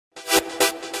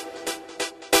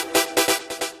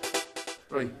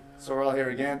Right, so we're all here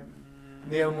again.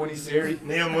 Neil Money Siri,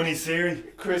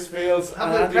 Chris Fields,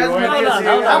 and Andy Ryan.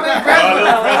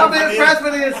 How many impressed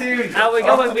with this series? Now we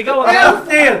go. Neil, in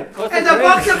the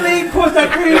boxing league, put the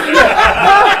cream here.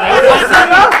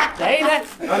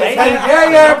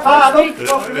 Yeah, pal. We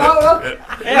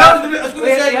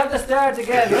have to start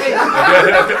again, right?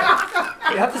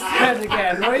 We have to start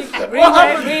again, right?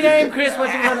 Rename Chris,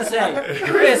 what you going to say?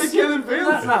 Chris Killing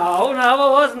Fields. No, it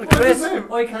wasn't Chris.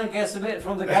 I can't guess a bit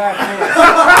from the guard.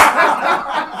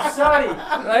 Sorry,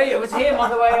 right? It was him on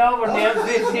the way over and the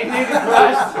M50 nearly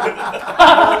crashed.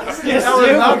 That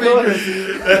was not me, Chris.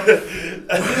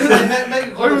 I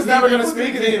was never going to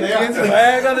speak it in the answer.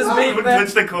 We're going to speak Wouldn't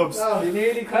touch the cups. You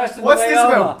nearly crashed on the What's way this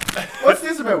over. about? What's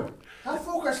this about? That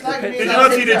fucker slagged me. Did you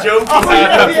not see the joke he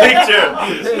had in the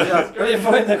picture? Where you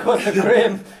find the cut of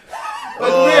cream?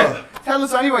 Well, come here. Tell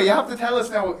us anyway. You have to tell us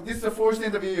now. This is the first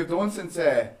interview you've done since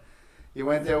you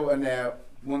went out and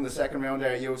won the second round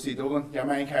there at UFC Dublin. Your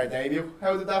main card debut.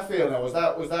 How did that feel? Now was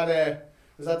that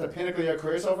the pinnacle of your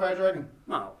career so far, do you reckon?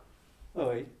 No.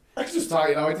 Oh, I just thought,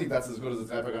 I think that's as good as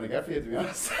it's ever going to get for you, to be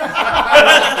honest.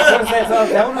 That's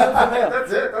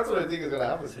it. That's what I think is going to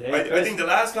happen. I think the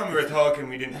last time we were talking,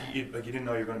 you didn't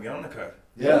know you were going to be on the card.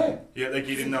 Yeah. Yeah, like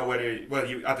you didn't know whether.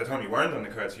 You at the time you weren't on the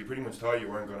card, so you pretty much thought you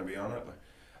weren't going to be on it.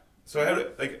 So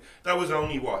that was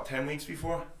only 10 weeks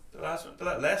before the last one,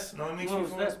 less 9 weeks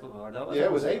before. Less before that. Yeah,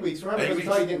 it was 8 weeks. Remember, because we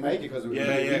thought you didn't make it because it was.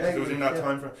 Yeah, because it was in that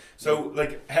time frame. So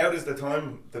how does the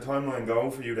timeline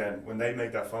go for you then when they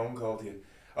make that phone call to you?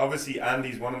 Obviously,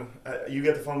 Andy's one of you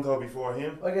get the phone call before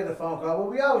him. I get the phone call. Well,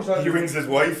 we always He rings his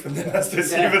wife and then has to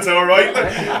see if it's all right.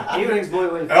 He rings my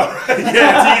wife.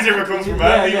 Yeah, it's easier if it comes from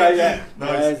Andy. Yeah.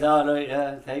 Nice. It's all right.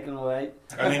 Yeah, taken away.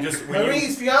 I mean, just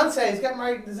Marie's fiance. He's getting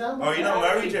married in December. Oh, you're not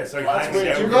married yet, so you're That's hanging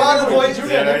weird. out. Did you Go on, avoid Did you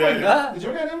get an invite? Did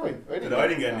you get an invite? I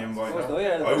didn't get an invite. First, No. I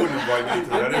had I wouldn't invite me to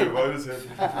that if I was him.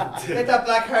 Get that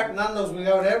black heart and Nando's we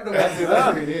out everywhere. That's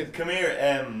what we did. Come here.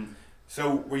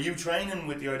 So were you training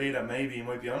with the idea that maybe you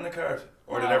might be on the card,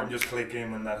 or did everyone just click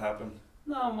in when that happened?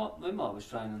 No, I'm always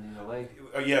training either way.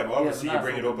 Yeah, well, obviously Yeah, you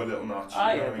bring it up a little notch.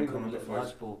 I You know what I mean, bring up a coming to little fight.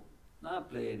 notch, but not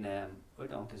playing. I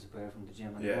don't disappear from the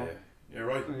gym Yeah, anymore. you're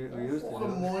right. We used to.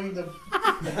 Fucking mind them.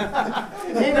 He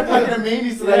ended up packing a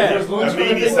meanies today for his A lunch.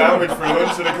 mini sandwich for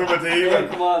lunch and a cup of tea. Yeah,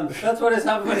 come on. That's what is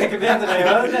happening when I come in today,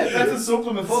 isn't it? That's a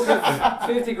supplement. Fucking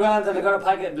 50 grand and I got a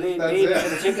packet of bleed That's meat it.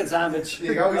 and a chicken sandwich.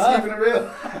 You go, he's keeping it real.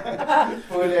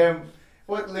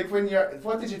 But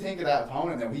what did you think of that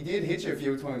opponent now? He did hit you a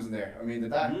few times in there. I mean,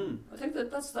 did that? I think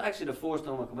that's actually the first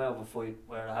time I come out of a fight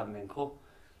where I haven't been cut.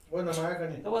 Wasn't a mark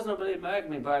on you. There wasn't a bleed mark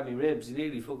me by my ribs. He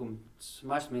nearly fucking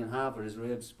smashed me in half with his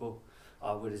ribs,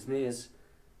 with his knees.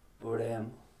 But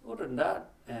other than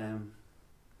that, I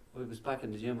was back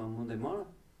in the gym on Monday morning.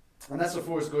 And that's the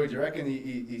first guy. Do you reckon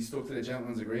he stuck to the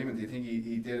gentleman's agreement? Do you think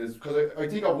he did it? Because I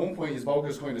think at one point his both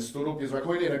just kind of stood up. You were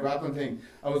kind of in a grappling thing.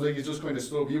 I was like, he's just kind of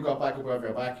stood up. You got back up over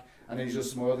your back, and then he just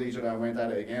smiled at each other and went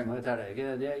at it again. Went at it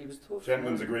again, yeah, he was tough.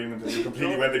 Gentleman's agreement that you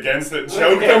completely went against it and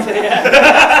choked him.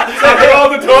 Yeah. After all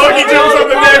the talk, he jumps on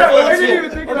the neck.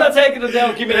 I'm not taking him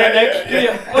down, give me that neck.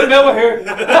 I'm over here.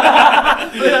 I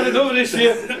had enough of this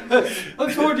shit. I'm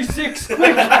 46, quick.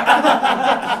 Every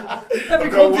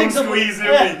I've got cunt one thinks I'm squeeze in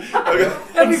me.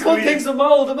 Every cunt thinks I'm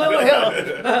old, I'm over here.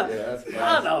 Yeah, that's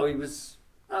class. No, he was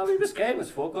game as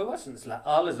fuck. I wasn't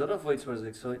all his other fights were as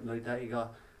exciting like that. He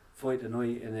got fight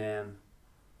tonight in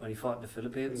when he fought in the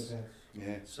Philippines.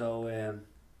 Yeah. So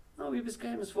no, he was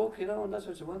game as fuck, and that's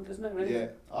what you want, isn't it? Really? Yeah.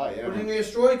 Oh yeah. But he need a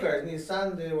striker, and he's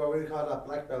Sandu, or what do you call that,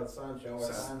 black belt, Sancho,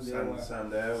 or Sandu, or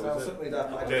Sandow. something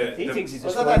like that. He thinks he's a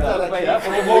Was striker. that like Wait, he- that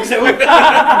fucking walks out.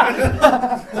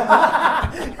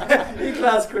 He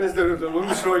class Chris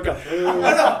the striker.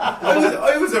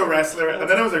 I was a wrestler, and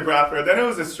then I was a grappler, and then I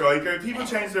was a striker. People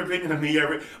changed their opinion of me.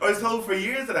 I was told for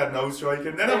years that I had no striker,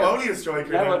 and then I'm only a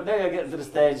striker. Now now. you're getting to the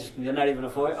stage, and you're not even a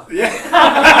fighter. Yeah,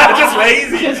 just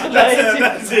lazy. Just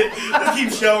That's it. Just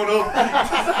keep showing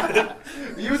up.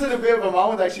 You was in a bit of a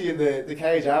moment actually in the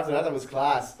cage after that. That was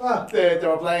class. Ah. They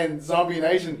were playing Zombie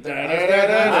Nation.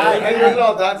 And you were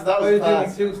all dancing. That was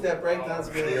class. Two-step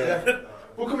breakdance. Yeah.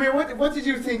 Well, come here. What did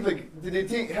you think? Like,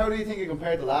 how do you think it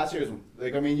compared to last year's one?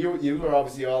 Like, I mean, you were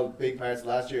obviously all big parts of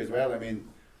last year as well. I mean,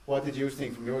 what did you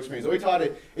think from your experience? I thought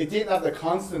it didn't have the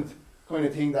constant kind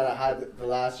of thing that it had the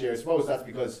last year. I suppose that's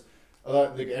because a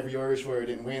lot, like every Irish fighter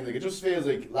didn't win. Like, it just feels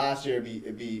like last year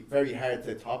it'd be very hard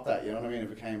to top that. You know what I mean?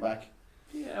 If it came back.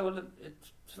 Yeah, well,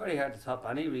 it's very hard to top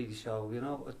any really show,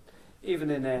 But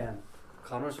even in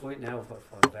Connor's fight now for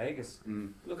Vegas,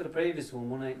 look at the previous one,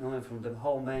 189, from the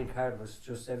whole main card was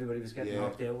just everybody was getting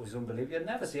knocked out. It was unbelievable. You'd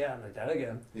never see anything like that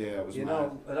again. Yeah, it was You mad.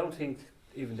 know, I don't think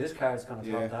even this card's going to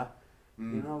Yeah. top that.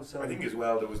 You know, so I think as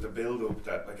well there was the build up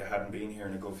that like I hadn't been here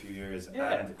in a good few years,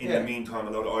 Yeah. and in Yeah. the meantime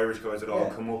a lot of Irish guys had all Yeah.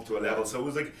 come up to a level, so it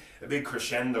was like a big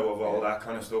crescendo of all that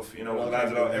kind of stuff. You know, Well,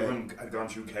 lads, yeah. everyone had gone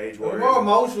through Cage It was Warriors. more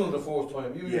emotional the first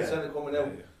time. You Yeah. said it coming out.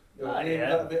 You know, Ah, you yeah.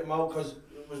 got a bit more because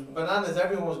it was bananas.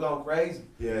 Everyone was going crazy.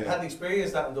 Yeah, I hadn't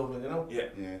experienced that in Dublin, you know. yeah,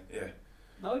 Yeah. yeah.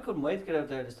 no, I couldn't wait to get out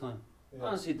there this time. Yeah.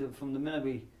 Honestly, from the minute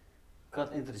we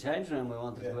got into the change room, we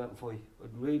wanted to go out and fight. I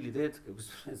really did.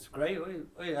 It's great.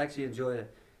 I actually enjoy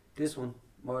this one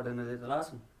more than I did the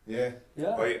last one. Yeah.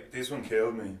 Yeah. This one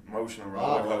killed me. Emotional Oh,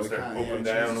 roller well, we coaster, can't, up yeah, and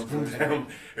down, Jesus up and Christ. down.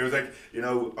 It was like, you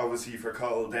know, obviously for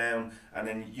Cottle down, and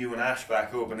then you and Ash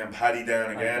back up, and then Paddy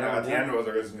down again. down, At the yeah. end, I was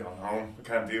like, I'm going home. I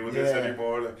can't deal with this Yeah.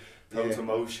 anymore. Like, total Yeah.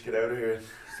 Mosh, get out of here.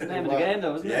 It's the name of the game,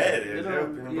 though, isn't Yeah, it? it is. You Yeah, know,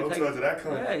 been on you both take- sides of that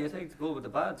coin. Yeah, you take the good with the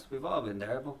bads. We've all been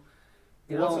there, but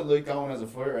you What's know, it like going as a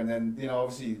fighter? And then, you know,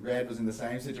 obviously Red was in the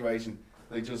same situation.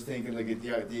 Like, just thinking, like, do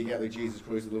you get like, Jesus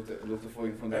Christ, I'd love to fight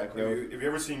in front of that Have crowd? you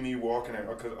ever seen me walking out?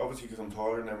 Obviously, because I'm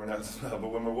taller than everyone else as well.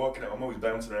 But when we're walking out, I'm always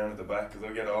bouncing around at the back because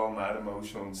I get all mad,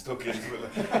 emotional, and stuck into it.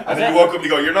 Like. And then you walk up and you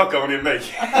go, "You're not going in, mate."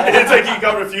 It's like you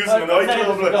got refusing a I'll tell you nightclub.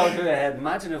 what's Like. going through your head.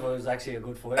 Imagine if I was actually a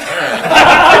good fighter.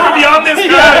 I could be on this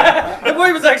guy. If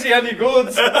I was actually any good.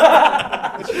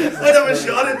 I'd have a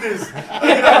shot at this.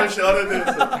 I'd have a shot at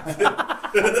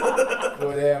this.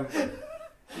 But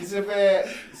he's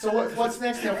so what's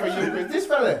next now for you? With this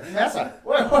fella, Nessa.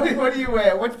 What do you where do you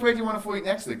want to fight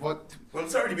next? Like what? Well,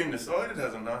 it's already been decided,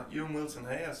 hasn't it? You and Wilson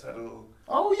Hayes had a little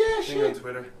Oh yeah, thing on shit.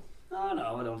 Twitter. No, I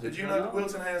don't think Did you so, not? no.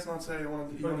 Wilson Hayes not say he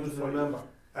wanted You don't to fight? remember.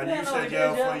 And Yeah, you no, said, he "Yeah,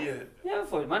 I'll did, fight you." Yeah,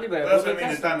 fight Manny Bear. That's what I mean.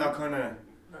 Is that not kind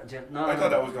of? No, I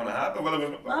thought that was going to happen. Well, it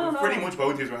was No, pretty no. much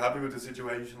both of you were happy with the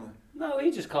situation. Like. No,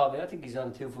 he just called me. I think he's on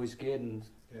a 2-fight skid and.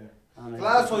 Yeah. and The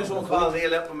last time someone called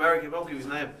Neil up from America, I won't give his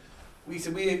name. We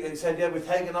said, yeah, we're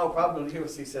taking no problem.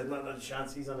 He said, not a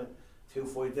chance. He's on a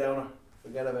 2-fight downer.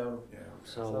 Forget about him. Yeah.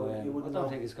 So So you I wouldn't don't know.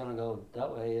 think it's gonna go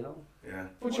that way, you know. Yeah.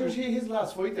 But his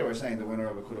last fight, they were saying the winner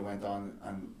of it could have went on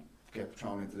and get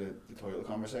thrown into the title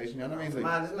conversation. You know what I It's mean?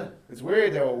 Like, mad, isn't it? it's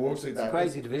weird how it works like It's a that.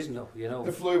 crazy division, though, you know.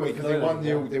 The flyweight because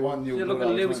they want new. You're looking blood at all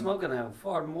the Lewis time. Smoker now,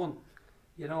 4-1,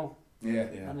 you know, Yeah,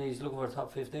 Yeah. and he's looking for a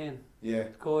top 15 yeah.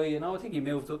 guy. You know, I think he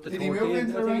moved up to Did 14th. he move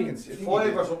into the I think he- rankings? I think he 5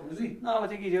 did. or something, is he? No, I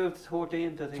think he moved to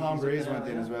 14th. I think Tom he's up Breeze there went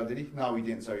in now. as well, did he? No, he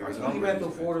didn't. Sorry, I was think he went to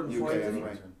 4 and 5, UK didn't he?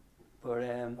 anyway.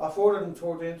 But Forward and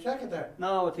 14, check it there.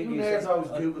 no, I think You he's. nerds always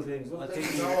Google things. I Look, think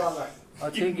they he- know all that. I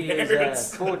think You he's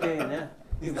nerds. 14. Yeah,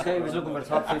 he was saying he was looking for the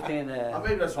top 15. I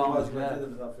maybe that's what I was pounds, going yeah. to do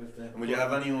in the top 15. And would you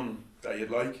have anyone that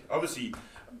you'd like? Obviously,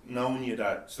 knowing you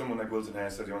that someone like Wilson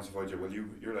Hayes said he wants to fight you, well,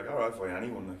 you're like, "Oh, I'll fight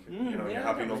anyone." Like, you know, yeah, you're I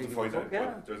happy don't enough really to give a fight fuck, it,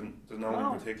 yeah. but there's no one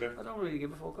No. in particular. I don't really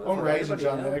give a fuck. Unraising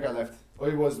John Everybody, Lineker left.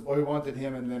 I wanted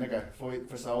him and Lineker fight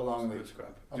for so long. Good Like,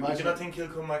 scrap. Imagine- Do you not think he'll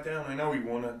come back down? I know he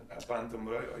won at Bantam,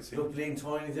 but I see. Looked bleeding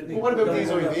tiny, didn't he? but what about these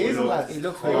OEVs and lads? He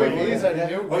looks The fine, OEVs yeah. are the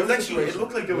new. Well, it was new actually, it situation.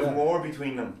 looked like there was Yeah. more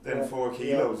between them than Yeah. 4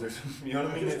 kilos or something. You know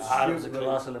what I mean? It's, Ah, it was a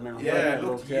colossal amount. yeah, it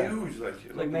looked yeah. huge. Like, it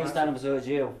Like looked me massive. standing beside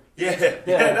you. Yeah,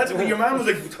 that's what your man was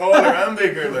like taller and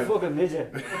bigger. Like. Fucking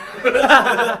midget.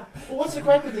 Well, what's the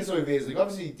crack with these OEVs? Like,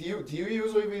 obviously, do you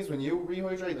use OEVs when you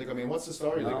rehydrate? Like, I mean, what's the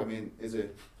story? Like, No. I mean, is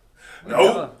it?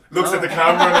 No, looks No. at the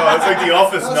camera and all. It's like The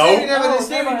Office. No, No. Stevie never No, did.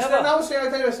 Stevie, never, never. no, Stevie, I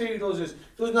tell you what Stevie does is,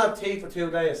 doesn't have tea for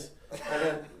 2 days, and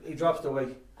then he drops the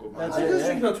weight. Good That's I it, just yeah.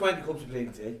 drink about 20 cups of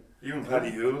bleeding tea. You and Paddy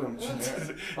Hool and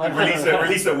I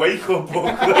release a wake up book.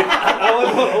 Like, I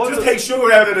just wouldn't- take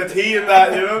sugar out of the tea and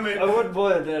that. You know what I mean? I wouldn't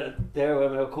buy it there when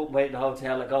we were cutting weight in the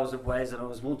hotel. Like I was at Wales and I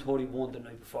was 131 the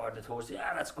night before the Thursday.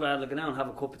 Yeah, that's grand. Like, go down and have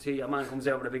a cup of tea. Your man comes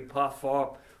out with a big pot,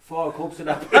 four cups of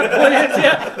that.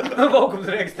 Yeah, I woke up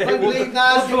the next day. I believe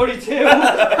nasty. 142.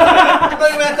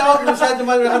 I went out and said to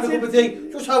my have a cup of tea.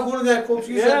 Just have one of their cups.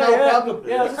 You said no problem.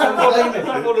 Yeah, Just have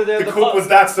one of them. The cup was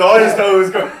that size though. It was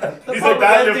going, he's like pot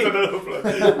that was lifting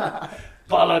it up. Like.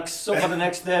 bollocks. Up for the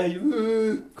next day.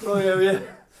 Cry out, yeah.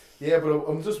 Yeah, but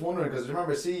I'm just wondering because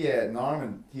remember,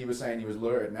 Norman, he was saying he was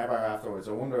lured never afterwards.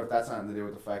 I wonder if that's something to do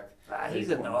with the fact. Ah, he's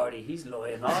a naughty. He's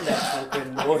lying. All that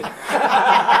fucking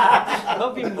lying.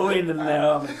 Don't be minding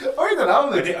now. I don't know.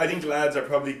 Like, I think lads are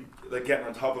probably like getting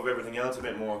on top of everything else a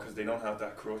bit more because they don't have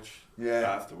that crutch yeah.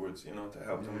 afterwards, you know, to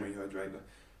help them rehydrate.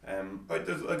 Like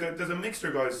there's a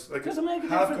mixture, guys. Like Does it make a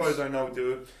half difference? guys I know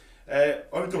do it.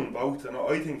 I've done both, and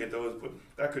I think it does, but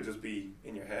that could just be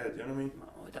in your head. You know what I mean?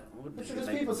 No, I don't know. But there's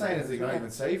people saying it's like not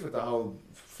even safe with the whole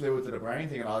fluid to the brain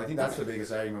thing and all. I think that's the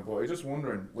biggest argument. But I'm just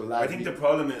wondering, will lads I think the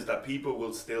problem is that people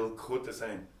will still cut the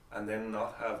same and then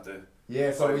not have the.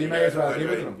 yeah. So you may as well give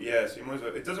it to them. Yes, you might as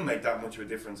well. It doesn't make that much of a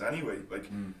difference anyway. Like,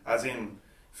 Mm. as in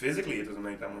physically, it doesn't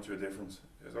make that much of a difference.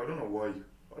 So I don't know why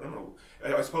I don't know.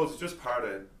 I suppose it's just part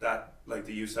of that, like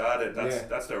the USADA.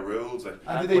 That's their rules. Like,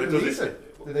 And did they but police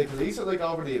it? Did they police it like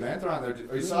over the event around there?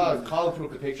 I saw Colin put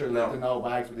up the picture of like, the no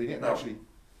bags, but they didn't actually.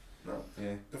 No.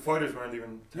 Yeah. The fighters weren't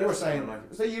even. You were tested saying, and, like,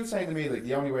 was that you saying to me like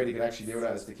the only way they could actually do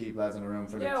that is to keep lads in the room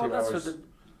for like Yeah, 2 well, that's hours?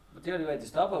 what the only way to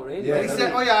stop it, really. Yeah, He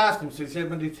said, I asked him, so he said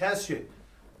when they test you,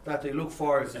 that they look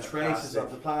for is the Yeah, traces plastic.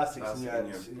 of the plastics Plastic and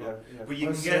in yeah, your yeah. But you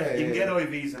Let's can get say, you can get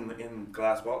IVs in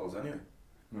glass bottles anyway.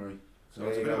 Right. So So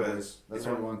it's there a you bit go, of a, boys. That's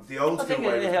what I want. the old I school think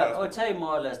way was glass I'd bottles. say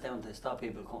more or less down to stop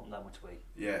people cutting that much weight.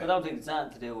 I Yeah, don't think it's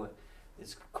anything to do with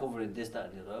it's covering this, that,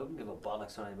 and the other. I wouldn't give a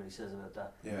bollocks what anybody says about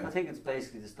that. yeah. I think it's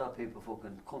basically to stop people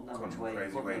fucking cutting that much Cutting weight.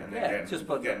 crazy weight and yeah, then just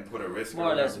put getting put at risk. more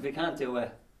or less. whatever. If you can't do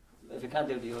it, if you can't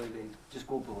do the IV, just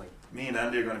go up a weight. Me and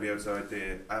Andy are going to be outside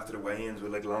after the weigh-ins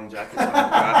with like long jackets on and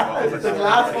glass bottles. The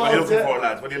glass What are you bottles, looking yeah. for,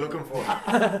 lads? What are you looking for?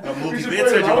 A We should multi-bits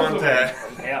put or it do you on want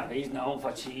Yeah, he's known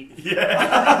for cheating.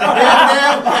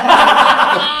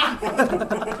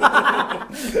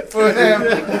 But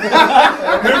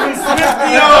Moving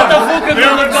swiftly on!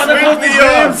 Moving swiftly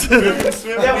on! Moving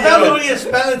swiftly Yeah, but that was on! only a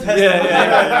spelling test.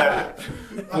 Yeah.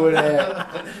 but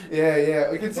yeah,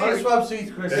 I can see Why it. swap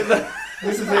seats, Chris?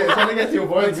 This is it. I'm trying to get you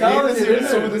avoid. We told need to you, see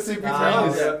some of the CP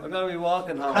trainers. yeah. We're going to be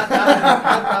walking home. Can't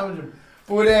damage him.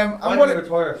 But and I'm what?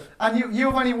 retired. And you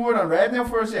have any word on Red now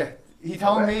for us yet? He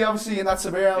told me obviously in that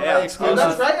severe Yeah. Oh, exclusive.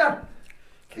 that's right, yeah.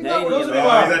 He's not with us Canadian.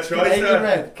 anymore. Oh, he's a choice Canadian there.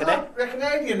 Red. We're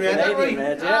Canadian, man. that Canadian right?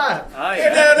 red, yeah. Ah. Oh,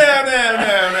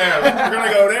 Now. We're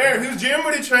gonna go there. Whose gym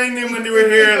were they training in when they were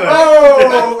here? Like?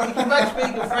 Oh! Come back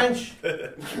speaking French.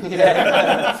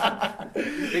 Yeah.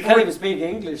 They can't even speak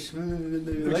English. Do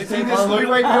you think this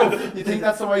lightweight move? You think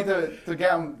that's the way to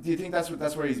get him? Do you think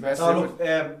that's where he's best? No, suited?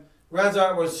 look,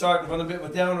 Razar was starting to run a bit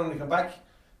of a down when he come back,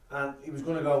 and he was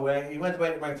going to go away. He went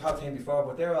away to my top 10 before,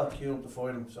 but they're all queuing up to fight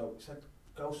him, so he said,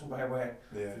 go somewhere where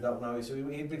Yeah. you don't know. So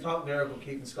he'd been talking to Eric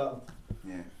O'Keefe in Scotland,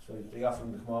 Yeah, so they offered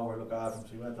him to come over and look after him,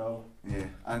 so he went over. yeah,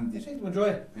 and He seemed to enjoy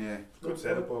it. yeah. Good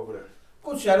setup over there.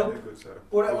 Good setup. Yeah, good setup.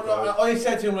 But Good when guys. I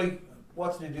said to him, like,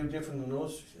 what do they do different than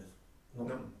us? He said, no,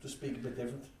 No. just speak a bit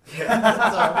different.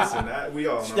 Yeah, listen, we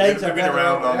all know. States We've are been better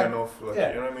around out, long yeah. enough. Like, Yeah.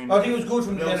 You know what I mean? I think it was good for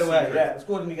him to No get away. secret. Yeah, it's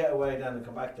good for him to get away then and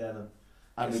come back then.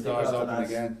 And the Stick door's out the open lads.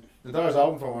 again. The door's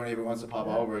open for when he even wants to pop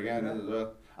over again as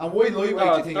well. And why lightweight do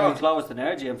No, you think? don't close the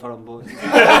energy in for him, but He's gonna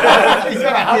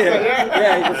have to. Yeah.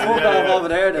 yeah, you can fuck off over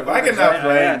there. If I can have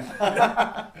playing.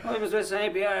 I was with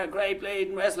APR, great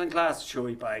bleeding wrestling class,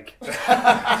 showy bike.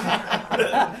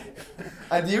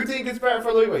 And do you think it's better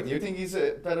for lightweight? Do you think he's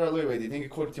better at lightweight? Do you think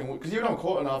it cut too much? Because you don't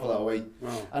cut an awful lot of weight.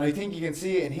 No. And I think you can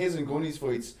see it in his and Gunny's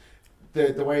fights,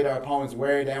 the way their opponents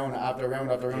wear down after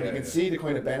round after round. Yeah, You can yeah. see the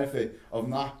kind of benefit of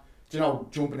not,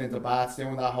 jumping into bats,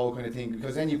 doing that whole kind of thing.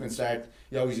 Because then you can start,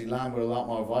 you obviously land with a lot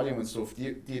more volume and stuff. Do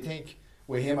you think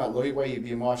with him at lightweight, you'd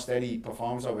be a more steady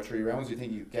performance over 3 rounds? Do you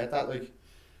think you get that? Like,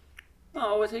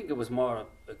 No, I think it was more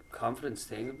a confidence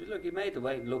thing. Look, he made the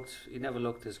weight, he never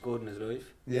looked as good in his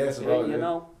life. yes, You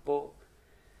know, but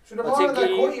So the I morning think that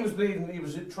he- cut, he was bleeding, he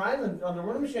was training on the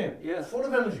running machine. Yeah. Full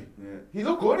of energy. yeah. He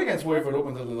looked good against Wyford up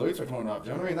until the lights were coming off.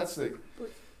 Do you know what I mean? That's the. do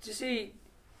you see,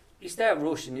 you start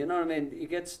rushing, you know what I mean? He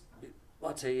gets,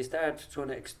 you start trying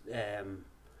to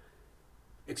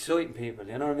exciting people,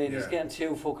 you know what I mean? He's Yeah. getting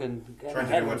too fucking getting Trying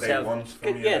to ahead do of what they himself. want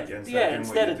from you. Yeah, like,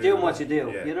 instead of what doing what you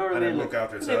do, Yeah. you know what I And then mean? look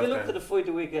after If yourself you look then. at the fight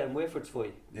the weekend, Wyford's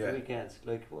fight, Yeah. the weekend,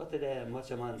 like what did what's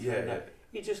your man Yeah, say yeah. that?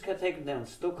 He just kept taking down,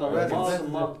 stuck on Right, him, mauled exactly.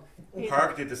 him, mauled. He-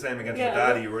 Park did the same against Yeah, my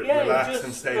daddy. yeah, Relaxed just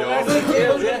and stayed relaxed. off. I was Yeah,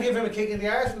 going yeah. to give him a kick in the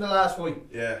arse in the last fight.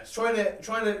 Yeah. He's trying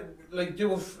to like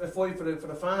do a fight for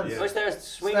the fans. Yeah. I started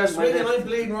swinging, Start swinging, when I'm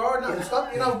bleeding roaring at him.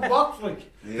 Stop, box like.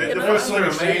 The, Yeah. the know, first that's are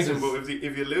what amazing, changes. but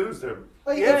if you lose, they're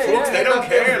Well, you Yeah, get yeah. fucked, they don't knock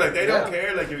care. down. Like they Yeah. don't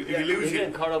care. Like if you lose, He's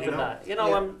getting caught up you in know. that. You know,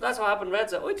 Yeah. that's what happened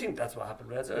Redza. I think that's what happened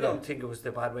Redza. I Yeah. don't think it was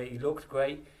the bad way. He looked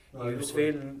great. No, he he was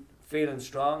looked feeling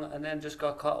strong, and then just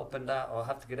got caught up in that. Or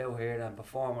have to get out here and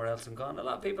perform, or else I'm gone. A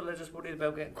lot of people are just worried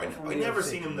about getting caught from I the never UFC.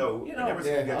 seen him though. You I know, never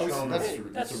seen him Yeah, get obviously shown.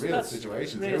 that's a real that's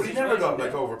situation. real. too. But he never got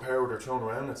like Yeah. overpowered or thrown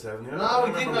around at 7. You know? No, I he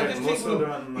didn't. remember I getting just think muscled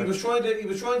and, he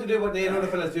was trying to do what the other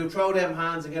fellas do: throw them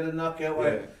hands and get a knockout. Yeah.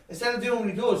 Right? Instead of doing what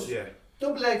he does, Yeah.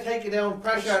 double leg, take it down,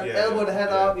 pressure, Yeah, elbow the head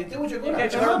yeah. off. You do what you're good Yeah,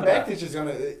 at. get John Yeah. Bektic is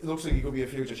gonna. It looks like he could be a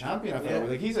future champion. I feel Yeah.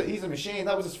 like he's a machine.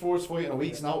 That was his first fight in a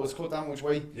week's notice. Cut that much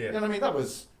weight. Yeah. You know what I mean? That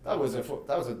was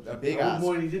a big I ass.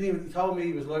 wouldn't mind, he didn't even. He told me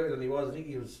he was lighter than he was. I think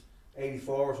he was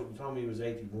 84 or something. He told me he was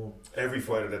 81. Every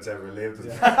fighter that's ever lived.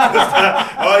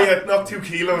 Oh, you knocked 2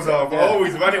 kilos off. Yeah.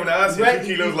 Always. If anyone asks you, 2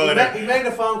 kilos lighter. He made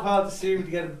a phone call to Siri to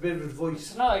get a bit of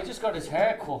advice. No, he just got his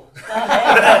hair cut.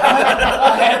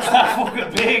 That head's not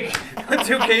fucking big.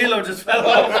 2 kilo just fell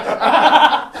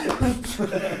off.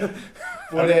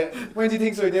 But when do you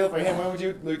think's ideal for him? When would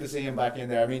you like to see him back in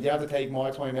there? I mean, do you have to take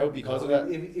more time out because of that?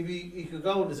 If he could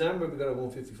go in December, we got a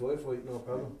 155 fight, no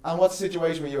problem. And what's the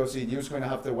situation with UFC? You're just going to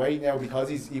have to wait now because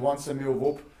he wants to move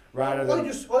up rather than. I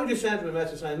just sent him a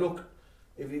message saying, look,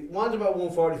 if you want about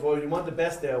 145, you want the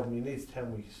best out of him, you need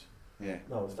 10 weeks. Yeah.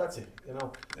 No, that's it, you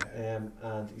know. And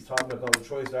he's talking about going to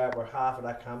Troy we're half of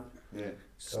that camp. Yeah.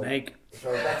 Snake.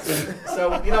 So that's it.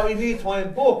 So, you know, you need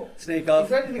time, but Snake he's off.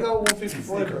 ready to go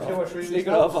 155 for 2 or 3 Snake weeks.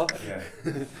 off. Yeah.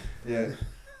 Yeah.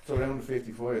 So around the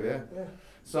 55, yeah. Yeah.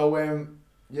 So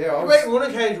yeah. Great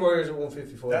running cage warriors at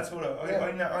 155. That's what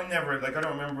I never, like, I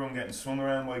don't remember him getting swung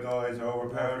around by guys or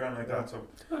overpowered and like that. So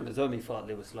There's only fought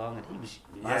Lewis Long and he was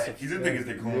yeah, massive. he's as big as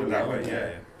they come that way.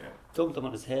 Yeah. Dumped him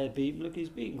on his head, beat him. Look, he's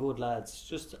beating good lads.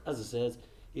 Just as I said,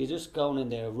 you're just going in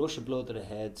there, rushing blood to the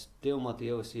head, doing what the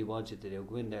UFC wants you to do.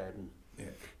 Go in there and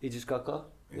he just got caught.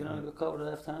 You know, got caught with the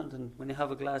left hand, and when you have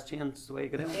a glass chin, it's the way you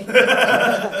get in.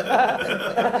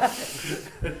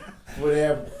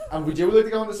 But and would you like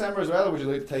to go in December as well, or would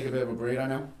you like to take a bit of a breather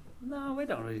now? No, we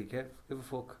don't really care. Give a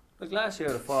fuck. Like last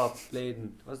year, the fought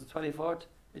bleeding was the 24th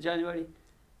of January. It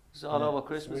was all over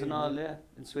Christmas Sweden, and all,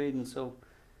 in Sweden. So,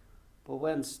 but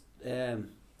when's the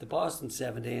Boston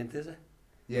 17th, is it?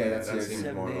 Yeah, that that's seems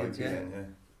it. more 17, like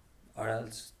then. Or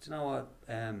else, do you know what?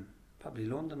 Probably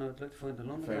London. I'd like to find the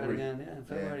London card February. again. Yeah, in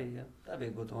February. Yeah. That'd be a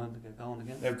good time to get going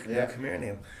again. Now, come here,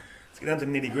 Neil. Let's get down to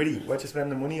the nitty gritty. What you spending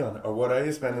the money on, or what are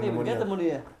you spending the Even money get the on? money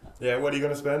yet. Yeah, what are you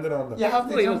going to spend it on? You have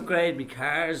to We jump. upgrade me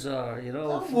cars, or you know.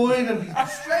 Don't mind him,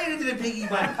 straight into the piggy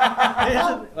bank.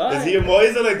 Is he a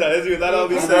miser like that? Is he? Will that all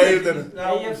be saved? And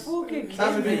Are you fucking He's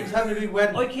having kidding me? a big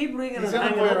wedding. I keep ringing He's and gonna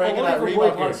hanging put a up. ring in I that wonder if Reebok my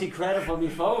here. policy credit for my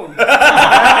phone.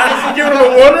 give him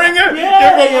a one ringer.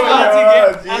 Yeah, Give him a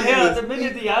and here at the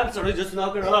minute the answer, I just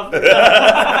knock it off. We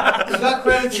got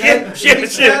credit today. Shit.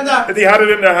 If they had it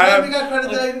in their Yeah, we hand. got credit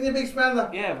today. You're a big spender.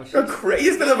 Yeah, but You're crazy.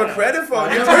 You still have a credit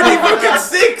phone. You're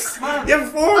 36. You have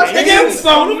 4 That's kids.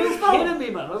 you're kidding me,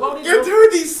 man. I've only You're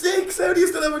 36. How do you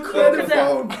still have a credit that.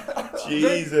 phone?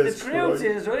 Jesus The truth Christ.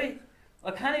 is, right,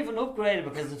 I can't even upgrade it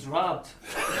because it's robbed.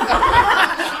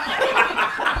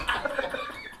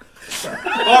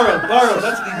 Borrow,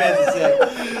 that's what he meant to say.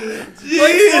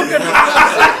 Jesus.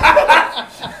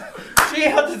 She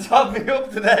had to top me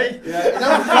up today. Yeah, no,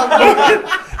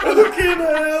 Fucking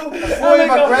hell.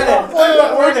 five credit.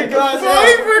 Working class.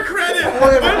 Five for credit. Five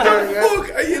What credit, the yeah. fuck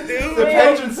are you The doing?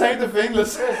 patron saint of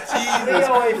English.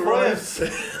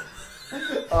 Jesus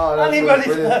Oh, that's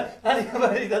brilliant.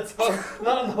 Anybody that's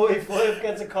not on the way 5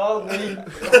 gets a call me.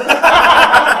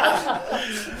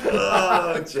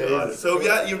 Oh, God. So,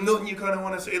 yeah, you've nothing you kind of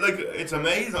want to say. Like, it's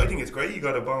amazing. I think it's great you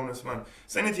got a bonus, man.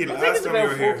 Send it to you the I think last it's time you were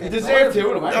about here. fucking- You deserve two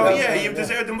of them, Oh yeah, you've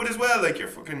deserved them, but as well, like you're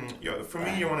fucking. For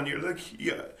me, you're one of your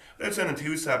without sounding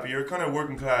too sappy, you're a kind of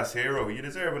working class hero. You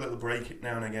deserve a little break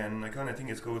now and again. And I kind of think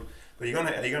it's good. But are you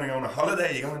gonna go on a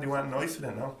holiday? You're gonna do anything nice with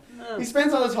it, no? He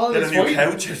spends all his Get a holidays new fighting.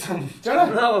 couch or something. Do you know?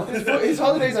 No. His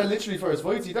holidays are literally for his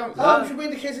fights. You don't. Oh, we should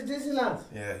bring the kids to Disneyland.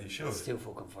 Yeah, you should. It's too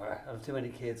fucking far. I have too many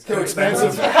kids. Too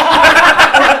expensive. You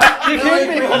kidding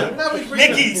me? No, we bring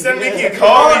Nicky, send Nicky a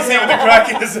call and see what the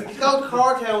crack is. Go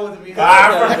cartel with me.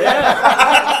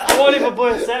 Yeah. I won't even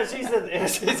buy a set. She said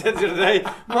the other day,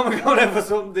 Mum, we're going out for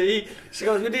something to eat. She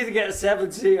goes, we need to get a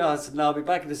 7-seat. I said, no, I'll be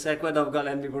back in a sec when I've got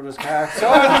Andy Brother's car. So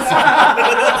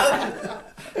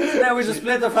now we just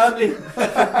split the family.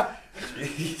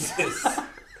 Jesus.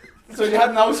 So you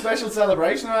had no special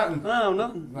celebration or anything? No,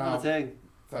 nothing. No. Not a thing.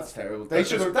 That's terrible. They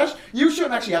should. You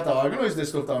shouldn't actually have to organise this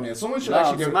stuff down here. Someone should No,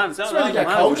 actually do it. man, It's really get a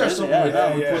coach or something like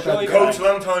that. We put that Coach,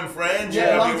 long time friend.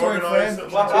 Yeah, Yeah, long we time organised friend.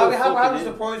 something. Well, we Fucking have a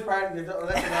idiot. surprise party. I'll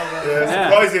let you know. Yeah,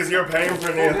 surprise is you're paying for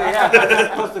it.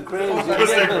 Yeah, plus the creams. Plus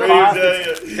the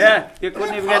creams, Yeah, you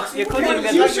couldn't even get. You couldn't even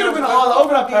get. You should have been all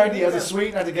over that party as a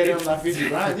sweetener to get in on that 50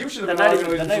 grand. You should They're have not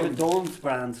been even, they're not even organising Dawn's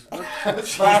brand.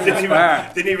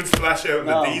 something. Didn't even splash out in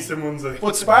the No. decent ones. Like.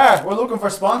 But Spar, we're looking for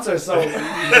sponsors, so.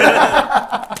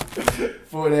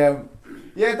 But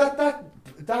yeah,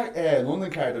 that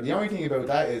London card. The only thing about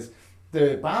that is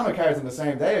the Bama card's on the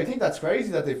same day. I think that's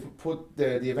crazy that they've put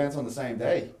the events on the same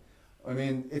day. I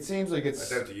mean, it seems like I it's.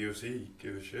 doubt the UFC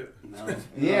give a shit. No.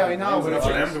 Yeah, I know, but It's it's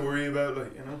not for them to worry about,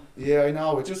 like, you know. Yeah, I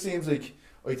know. It just seems like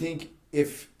I think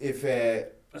if an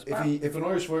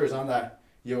Irish fighter's on that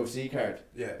UFC card,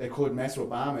 Yeah. it could mess with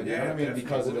Bama. You know what I mean? definitely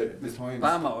Because of would, the times.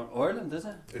 Bama or Ireland, is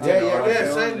it? It's Yeah, in yeah, Ireland.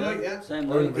 Yeah, same night, yeah.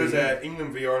 Same Ireland. night. There's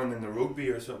England v Ireland in the rugby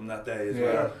or something that day as Yeah.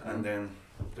 well, and then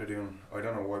they're doing. I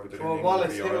don't know why, but they're Oh, doing.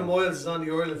 Wallace, the him and Ireland. Miles is on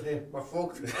the Ireland team. We're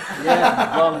fucked.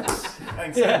 Yeah, Wallace.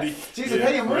 Thanks, Yeah. Andy. Jesus,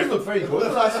 hey, your Moyes look very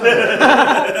good last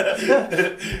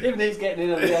Even he's getting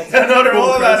in on the I know they're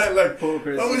all at it. Like, Poor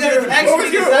Chris. what was See, there's your, actually what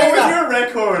was your, the same what was that. your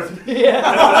record?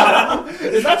 Yeah.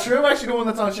 Is that true? Actually, the one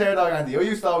that's on Share Dog, Andy. I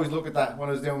used to always look at that when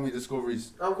I was doing my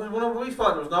discoveries. No, when we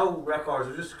thought there was no records,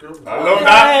 it was just good. I love Yeah,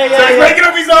 that. yeah, So he's yeah. making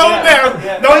up his own Yeah, now.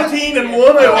 yeah. 19 and 1 it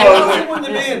was. Won the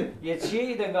man. You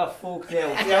cheated and got fucked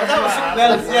out. Yeah, that was something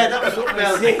else. Yeah, that was something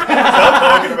else. Stop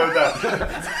talking about that.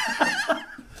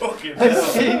 Fucking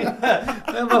hell.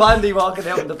 Remember Andy walking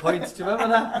out on the points? Do you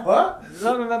remember that? What? Do you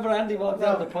not remember Andy walking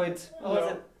out on the points? What was No.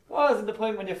 it? What was it the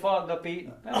point when you fought and got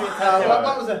beaten? Remember you tapped out?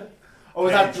 What was it? Oh,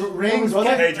 was that Rings, was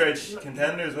it? Cage Rage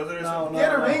Contenders, was it? Or No, something? no.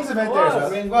 Yeah, the Rings event there as Was.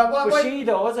 well. Ring, what?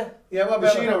 Bushido, was it? Yeah, what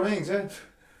about Bushido Rings, yeah.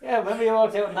 Yeah, remember you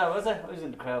walked out in that, was it? I was in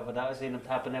the crowd for that. I seen him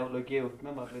tapping out like you.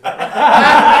 Remember?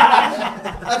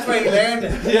 That's where you learned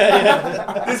it.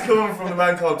 Yeah. This coming from the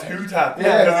man called Two Tap.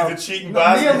 Yeah. Because he's a cheating No,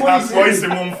 bastard. Neil He Money tapped twice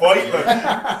City. in one fight. Like.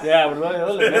 Yeah, but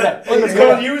I'll admit it. He's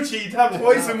calling you a cheat. He tapped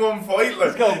twice in one fight.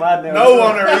 Let's Like. go mad now. No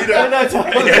honour Yeah, either. that's all.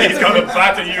 Yeah, he's going to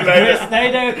batter you Chris, later.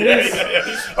 stay there, Yeah, Chris.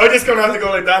 yeah. I'm just going to have to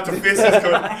go like that to fist this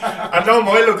gun. I know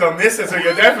my look on this, so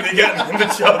you're definitely getting in the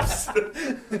chops.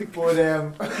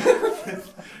 But,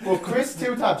 well, Chris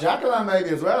two-tap Jackalan maybe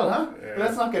as well, huh? Yeah. But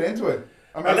let's not get into it.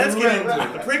 I Well, let's get really- into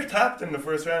it. The prick tapped in the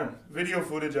first round. Video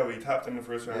footage of he tapped in the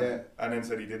first round. Yeah. And then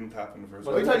said he didn't tap in the first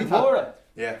Well, I round. thought he tapped. Laura.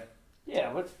 Yeah,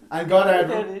 Yeah, but And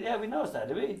Goddard. yeah, we know that,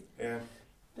 do we? yeah.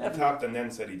 He Yeah, tapped and then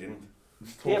said he didn't.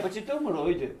 but you done what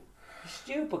I do. You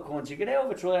stupid cunt. You get out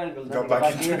of a triangle and Go then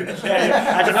back in. into it.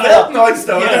 Yeah, and It you know, felt nice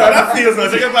though. Yeah. Yeah, that feels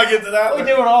nice. I get back into that. I like.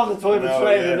 do it all the time in No,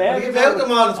 training. yeah. You felt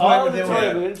them all the time All with the them. time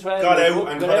Yeah. in training. Got out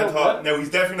and Got kind of out, thought, no, he's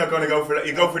definitely not going to go for that.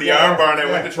 You go for the Yeah. arm bar now.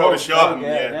 Yeah. Went to throw the shot. And,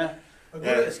 yeah. yeah. I'm good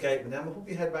Yeah. at escaping them. I'll put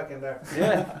your head back in there.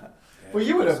 Yeah. Well,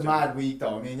 you would have mad week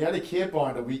though. I mean, you had a kid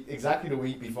born exactly the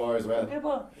week before as well. Yeah,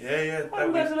 but Yeah.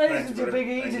 congratulations, you big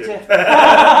idiot.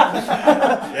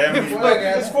 Yeah,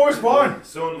 His first born.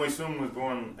 my son was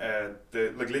born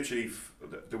literally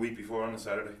the week before on a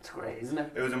Saturday. It's great, isn't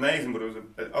it? It was amazing, but it was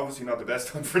obviously not the best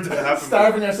time for it to happen.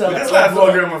 Starving yourself. This lad's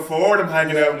walking around with four of them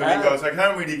hanging out in the week. So I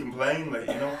can't really complain, like,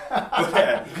 you know.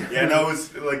 But no, it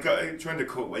was like trying to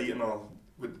cut weight and all.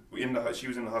 She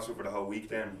was in the hospital for the whole week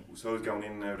then, so I was going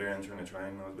in and out there and trying to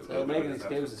train. So making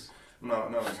excuses. No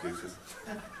excuses.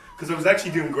 Because I was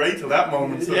actually doing great till that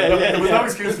moment, so Yeah, there was no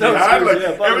excuse to be No had. excuse,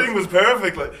 Like yeah, everything was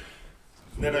perfect. Like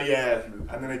then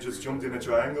I just jumped in a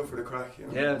triangle for the crack. You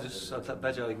know? Yeah, I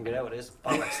bet you I can get out of this.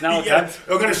 Bollocks. Now I Yeah, can't.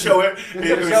 I'm gonna show it.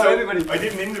 You're gonna show everybody. I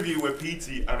did an interview with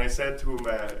Pizzi and I said to him,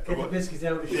 Get the biscuits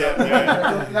out of the yeah, shop.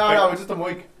 yeah. No, it's just a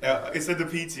mic. I said to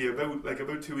Pizzi about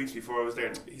 2 weeks before I was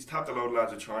there. He's tapped a load of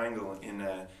lads a triangle in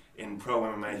pro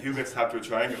MMA. Who gets tapped with a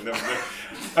triangle? And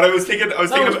I was thinking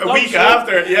a week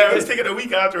after. Yeah, I was thinking a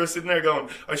week after. I was sitting there going,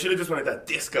 I should have just went like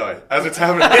this guy as a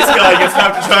tapping. This guy gets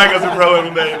tapped with triangles in pro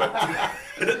MMA. Like.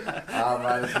 Ah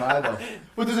man, it's mad though.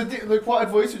 But there's what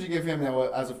advice would you give him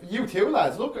now? You two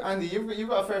lads, look, Andy, you've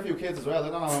got a fair few kids as well. I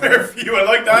don't know. Fair few, I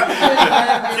like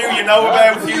that. Few you know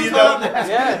about, few you don't.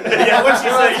 Yeah. Yeah, what she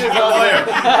say? She's a liar.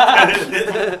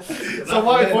 So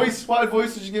what advice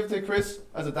would you give to Chris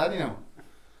as a daddy now?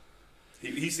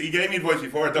 He gave me advice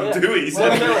before. Don't Yeah. do it. He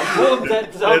said, Don't do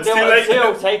It's too late.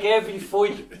 it. Take every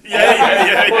fight.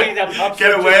 yeah. Fight that pops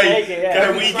Get up, just away. take it, yeah. Get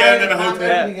a weekend in a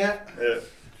hotel. Yeah. Yeah.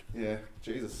 Yeah,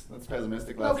 Jesus, that's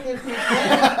pessimistic, No lads. kids.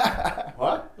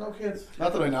 What? No kids.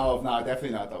 Not that I know of. No, definitely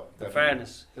not though. In Definitely.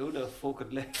 fairness, who the fuck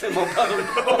would let him up on him?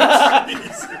 Oh,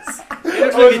 Jesus. He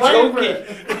looks I was like a waiting for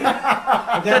junkie. it.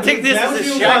 I think this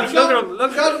is a shank. Look at him.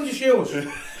 Look Show at them the shoes.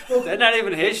 him. They're not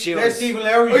even his There's shoes. Stephen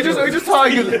Lowry. I just thought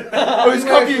I was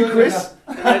copying Chris.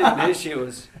 They're not even his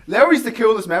shoes. Lowry's the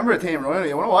coolest member of Team Royal.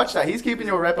 You want to watch that? He's keeping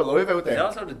your rep alive out He's there.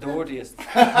 also the dirtiest.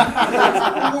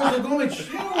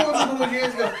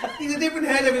 Years ago. He's a different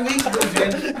head every week. He goes in.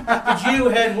 The Jew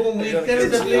head 1 week. Then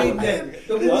it's the bleed head.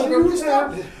 The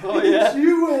Walker. Oh yeah.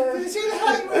 You See the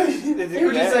hangman? You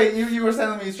were just saying you were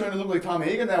telling me he's trying to look like Tom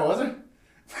Egan now, was it?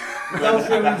 That was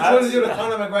true. He was trying to do the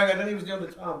Conor McGregor, then he was doing the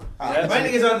Tom. Yeah. When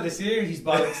he gets onto the series, he's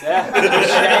bollocks.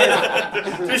 Yeah.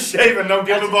 Just shave and don't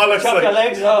give a bollocks. Chop your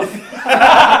Like. legs off.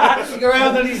 He go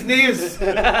around on his knees.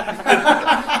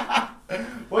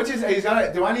 What is he's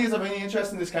got? Do any of you have any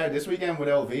interest in this card this weekend with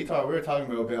El Vitor? We were talking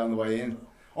about a bit on the way in.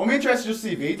 I'm interested to just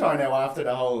see Vitor now after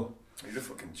the whole He's a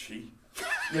fucking cheat.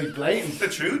 like blatant. It's the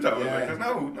truth though. Yeah. Like, there's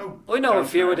no. I know a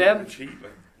few of them. Cheat,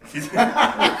 like.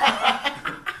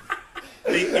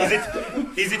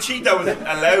 He's a cheat that was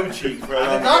allowed cheat for a The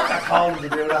long time. doctor called him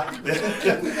to do that.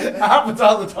 It happens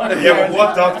all the time. Yeah, but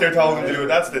what doctor told him to do it?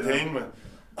 That's the thing, man.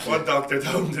 what doctor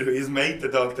told him to do. His mate, the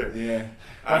doctor. Yeah.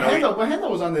 I know Well, Hendo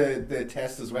was on the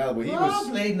test as well, but he was.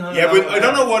 bleeding on Yeah, it. but I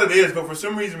don't know what it is, but for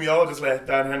some reason we all just let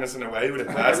Dan Henderson away with it.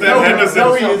 That's Dan No, Henderson.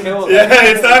 no, he So isn't. cool. Yeah,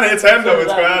 it's Hendo, it's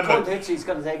That grand. cunt hits you, he's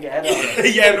going to take your head off.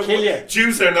 Yeah, He'll kill you.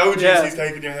 juice or no juice, Yeah. he's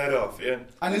taking your head off. Yeah,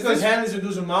 And is Because this? Henderson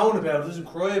doesn't moan about it, doesn't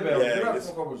cry about it. yeah, You're he not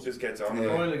just, fucker was just gets on. Yeah.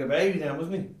 crying like a baby then,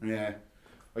 wasn't he? Yeah.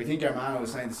 I think your man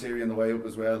was saying to Siri on the way up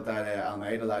as well that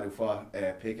Almeida lad who fought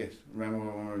Pickett, remember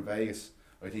when we were in Vegas?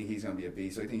 I think he's going to be a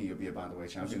beast. I think he'll be a bantamweight It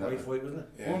was a champion. great fight, wasn't it?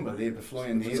 Yeah. Unbelievable,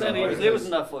 flying knees. Said on he was Pickett. losing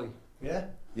that fight. Yeah.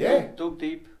 Yeah. Dug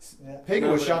deep. Yeah. Pickett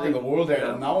was shocking the world there.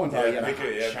 Yeah. No one thought he had a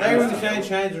Pickett, yeah. chance. They were in the same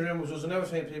changing room, which was I never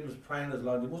seen people praying as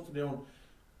long. They must have done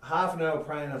half an hour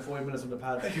praying and 5 minutes on the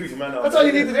pad. He was a man That's all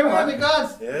you need to do, Oh my man.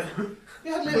 God! Yeah.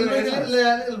 You had a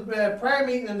little prayer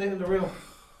meeting in the room.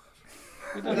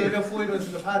 We did about 5 minutes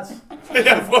on the pads.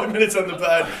 Yeah, 5 minutes on the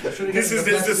pad. Should've This is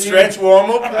given the the best stretch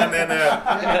warm up, and then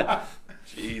Yeah.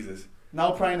 Jesus.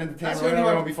 No praying in the team That's when you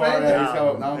room were before praying. he's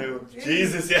out. No. Who?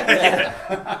 Jesus,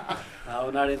 yeah. No,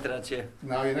 not into that shit.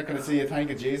 No, you're not going to see a thank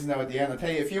of Jesus now at the end. I tell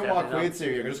you, if you more Definitely not. quids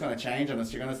here, you're just going to change on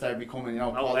us. You're going to start becoming, No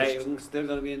way, polished. I'm still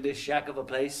going to be in this shack of a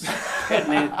place.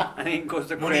 Getting in, and he goes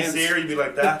to Money cranes. Siri be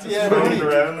like that, just Yeah, running money.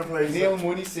 around the place. Neil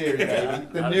Money series, baby.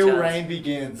 The Not a new chance. reign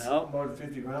begins. No, More than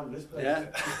 50 grand in this place. yeah.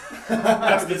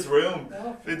 That's this room.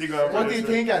 No. 50 grand. What do you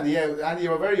think, Andy? Yeah, Andy, you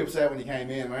were very upset when you came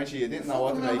in, weren't you? You didn't know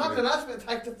what to I'm make not of going it. to ask me to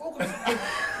take the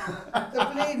fucking.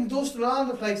 They're bleeding dust around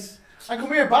the place. And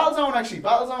come here, Battlezone actually.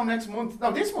 Battlezone next month.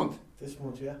 No, this month. This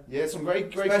month, yeah. Yeah, some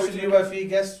great Special fights. UFC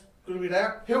guests going to be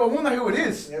there. Who, I wonder who it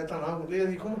is. Yeah, I don't know.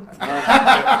 Liam, you coming?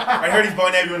 I heard he's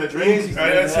buying everyone a drink. Easy,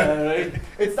 Right, that's- Yeah, right.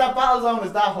 It's that Battlezone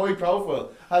is that high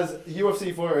profile. Has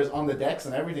UFC fighters on the decks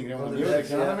and everything doing the On the music,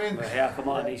 decks, you know what I yeah. mean? Well, yeah, come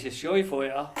on, he's a shy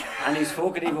fighter, and he's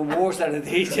fucking even worse than a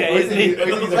DJ, I isn't he?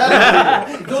 think he's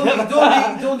a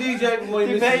Don't DJ with my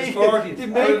missus 40. They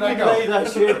make me play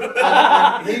that shit.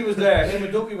 And he was there, him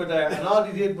and Ducky were there, and all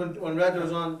he did when Redder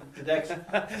was on the decks,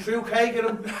 threw cake at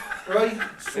him, right,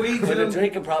 sweets With at a him,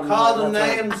 drinking problem. called him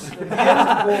that's names, and gave him the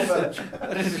ball. all.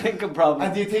 With a drinking problem.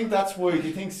 And do you think that's why, do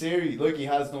you think Siri, like he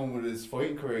has done with his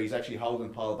fighting career, he's actually holding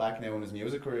Paul back now in his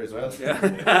music career as well? Yeah.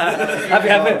 have you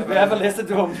ever listened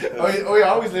to him? I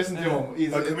always listen to him.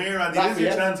 He's Well, come here, Andy. That's This is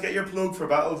your it. chance. Get your plug for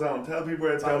Battlezone. Tell people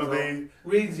where it's going to be.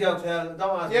 Reed's the hotel,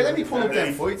 don't ask Yeah, me. let me pull up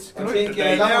them fights. I think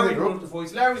They- Larry put up the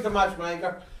voice. Larry's the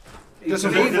matchmaker. There's He's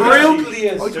some he's good- brutal, he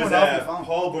is. Oh, There's turn off the phone.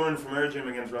 Paul Byrne from Air Gym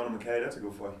against Ronald McKay. That's a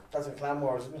good fight. That's a Clan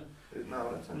Wars, isn't it?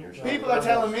 No, that's on your show. People are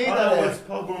telling me Oh, that. no,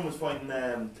 Paul Byrne was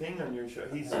fighting Thing on your show.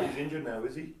 He's injured now,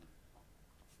 is he?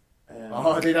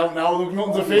 Oh, they don't know. Look,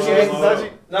 nothing's official. no, It's no.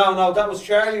 dodgy. No, that was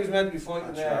Charlie who was meant to be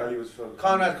fighting there. Charlie was fighting.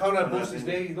 Conrad busted his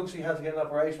knee. He looks like he had to get an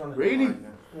operation on it. Really?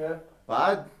 Yeah.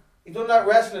 Bad. He done that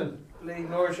wrestling league,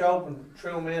 Norwich Open,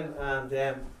 threw him in, and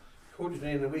hurt his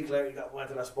knee. And a week later, he went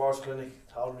to that sports clinic,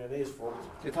 told me your knee's fucked.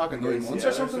 You're talking 9 months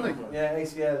or something like. Yeah,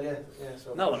 ACL, yeah.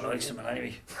 So No one likes him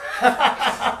anyway.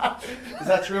 Is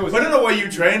that true? Is I don't know why you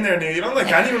train there, Neil. You don't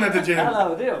like anyone at the gym.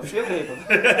 Hello, do a few people.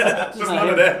 Just none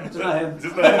of them. Just not him.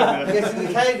 Just not him. He gets in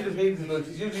the cage of the people, like,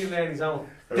 he's usually in there on his own.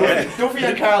 Right. Duffy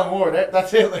and Carl Moore,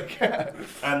 that's it. Like,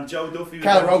 And Joe Duffy was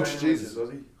Carl there Roach, training with Jesus. us, was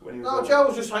he? When he was No, over? Joe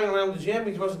was just hanging around the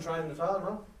gym. He wasn't training at all,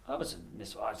 no? That was a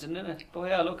misfortune, isn't it? But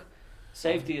yeah, look,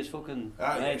 safety is fucking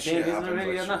Ah, yeah, main shit thing, isn't it? happens,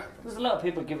 Really, like, or not? shit happens. There's a lot of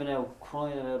people giving out,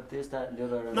 crying about this, that, and the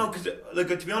other. and- No, because like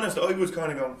to be honest, I was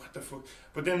kind of going, what the fuck?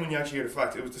 But then when you actually hear the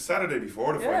fact, it was the Saturday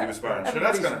before the fight Yeah. he was sparring. So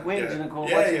that's Everybody's gonna whinging and going,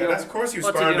 yeah, what's he yeah. doing? That's of course you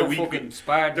What's he sparring the doing? week. Fucking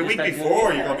sparred The this, week that, and the before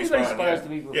other. you're gonna be Everybody sparring. spars the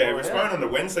week Yeah, if before, you're sparring on the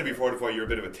Wednesday before the fight, you're a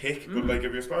bit of a tick. But like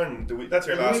if you're sparring the week, that's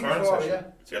your The last week sparring before, session.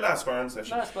 yeah. It's your last sparring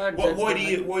session. Last sparring What, why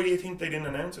session, do you think they didn't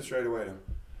announce it straight away though?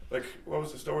 Like, what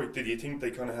was the story? Did you think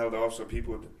they kind of held off so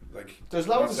people would like? There's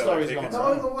loads of not sell their stories going tickets?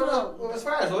 on. Well, as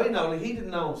far as I know, like, he didn't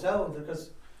know himself because.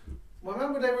 Well,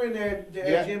 remember they were in the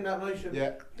Yeah. gym that night?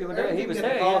 Yeah. They were there, he Everything was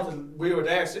didn't there, call yeah. till we were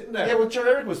there, sitting there. Yeah, well, sure,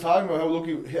 Eric was talking about how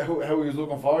he was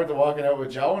looking forward to walking out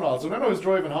with Joe and all. So when I was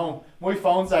driving home, my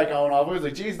phone started going off. I was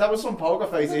like, "Geez, that was some poker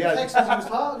face he had." Texas he was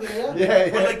talking, yeah.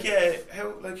 Yeah, Well,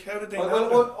 yeah. how did they Well,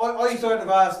 know? well, I sort of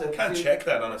asked them. You can't check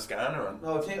that on a scanner. And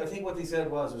No, I think what they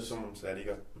said was someone said he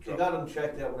got. he got him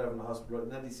checked out, whatever, in the hospital,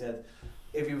 and then he said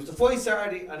if he was to fight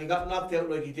Saturday and he got knocked out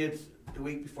like he did the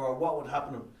week before, what would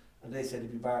happen to him? And they said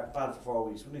he'd be banned for 4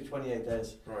 weeks, only 28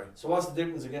 days. Right. So what's the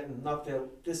difference of getting knocked out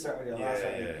this Saturday or Yeah, last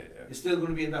yeah, Saturday? yeah. You're still going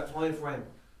to be in that time frame,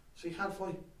 so you can't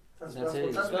fight. That's That's it, what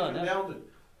it's it gone, come yeah. down to.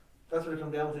 That's what it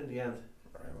come down to in the end.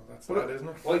 Right, well, that's Well, that, isn't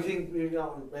it? I think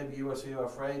maybe UFC are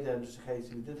afraid then, just in case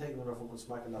if we did take another fucking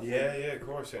smack in that. Yeah, yeah, of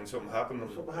course. And something happened.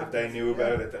 Something If happened, they knew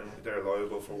about yeah. it, then they're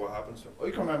liable for what happened. So. I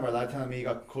can remember a lad telling me he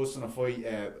got cussed in a fight,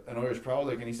 an Irish pro,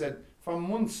 like, and he said from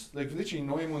months, like literally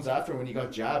 9 months after when he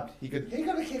got jabbed, he could. He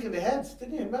got a kick in the head,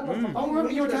 didn't he? Remember? Oh,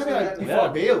 remember you were telling me that before Yeah.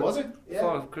 Bale, was it? Yeah.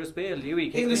 For Chris Bale, Huey.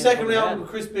 In the second round with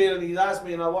Chris Bale, and he asked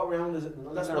me, what round is it?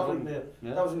 And that's not in the,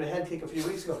 Yeah. that was in the head kick a few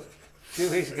weeks ago. 2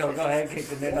 weeks ago, go ahead, kicked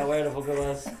him in. Now where the fuck it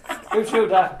was? Who threw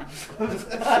that?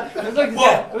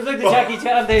 It was like the Jackie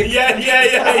Chan thing.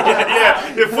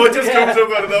 Yeah. Your foot just comes up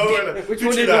out of nowhere. Which Who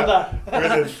one did did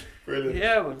that? Brilliant.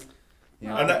 Yeah, but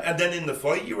Yeah. And then in the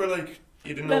fight, you were like,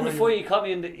 you didn't know. then where before you he caught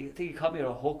me in the, I think he caught me at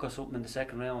a hook or something in the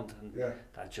second round, and Yeah.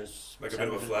 that just Like a bit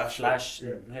of a flash. Flash. Yeah.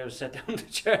 And here, sat down the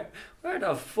chair. Where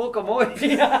the fuck am I?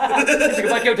 Get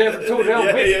back out there for 2 rounds.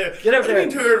 Yeah, quick. yeah. Get out I there.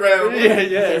 mean, third round.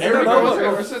 Yeah. Eric, No, was it?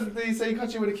 no. Or said they say he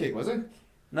caught you with a kick, was it?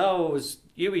 No, it was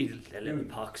Huey, the little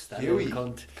pox, that Huey. little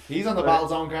cunt. He's on the battle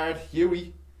zone guard.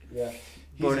 Huey. Yeah.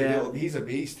 He's a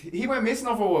beast. He went missing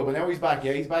for a while, but now he's back.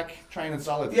 Yeah, he's back training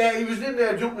solid. Yeah, he was in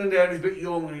there, jumping in there, and he was a bit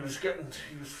young, and he was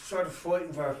sort of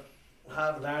fighting for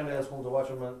half an hour now to watch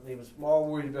him, and he was more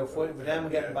worried about fighting for them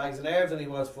and getting bags of nerves than he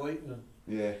was fighting. And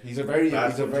Yeah, he's a very. Bad,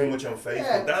 He's a putting very. too much on Facebook.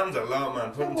 Yeah. Damn's a lot,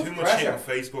 man. Putting Too too much much shit on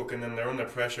pressure. Facebook, and then they're under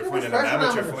pressure Too much finding an pressure on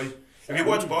amateur amateurs. fight. If you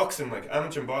watch boxing, like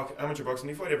amateur boxing,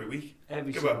 they fight every week.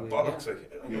 Every Give a single week, bollocks, yeah.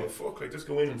 like I don't give a fuck. Like just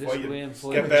go in and Just fight. go in,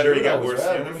 fight. Get better, you get Judo as worse.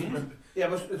 well. You know what I mean? yeah,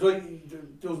 but it's like,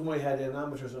 it does my head in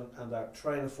amateurs and they're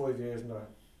training 5 years and they're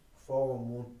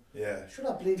 4-1. Yeah. Should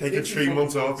I bleed? Take it 3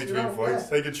 months off between fights. Yeah.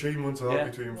 Take it 3 months off Yeah.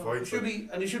 between You fights. should be,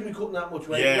 and you shouldn't be cutting that much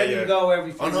weight. Yeah, Let yeah. you go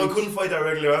every few Oh no, I weeks couldn't fight that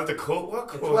regular. I have to cut. What A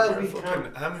cut? 12-week Fucking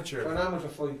camp. amateur. for an amateur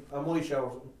fight on my show or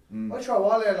something. Mm. I throw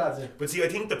all their lads in. But see, I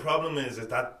think the problem is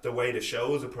that the way the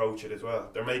shows approach it as well.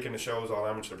 They're making the shows all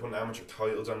amateur. They're putting amateur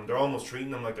titles on them. They're almost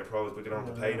treating them like they're pros, but they don't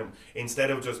have to pay them.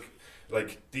 Instead of just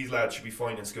like these lads should be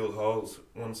fighting in school halls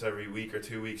once every week or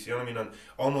 2 weeks. You know what I mean? And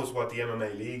almost what the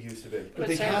MMA league used to be. But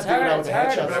they It's can't it's do it hard, without it's the hard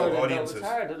headshots. about it, though. Audiences. It's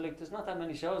hard. Like, there's not that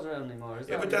many shows around anymore, is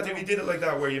Yeah, there? but that if you did it like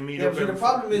that, where you meet Yeah, up, but the and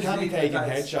problem You is can't be the- taking that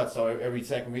it's- headshots though every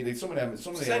second week. Like some of them.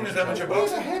 Same as amateur Why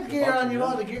is boxing. the headgear on you?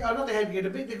 All the gear, not the headgear,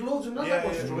 the gloves and not Yeah, that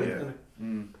much yeah, strike yeah. in it.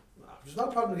 Mm. There's no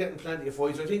problem getting plenty of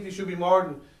fights. I think there should be more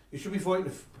than you should be fighting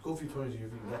a good few times if you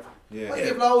can get. Yeah. I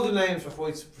give loads of names for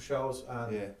fights for shows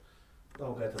and Yeah.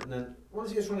 don't get them. And then once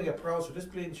you just trying to get pros for this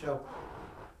bleeding show,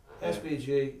 Yeah.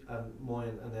 SBG and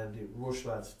mine, and then the Rush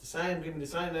lads. The same, give me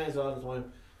the same names all the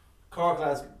time. Cork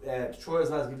lads, Detroit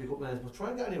lads give you a couple names, but try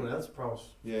and get anyone else pros.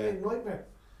 Yeah. Big nightmare.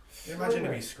 Can you imagine to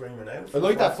be screaming out. I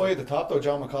like that fight at the top though,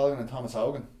 John McCollum and Thomas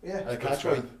Hogan. Yeah. At Good catchweight.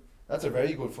 scrap. That's a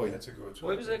very good fight. That's a good.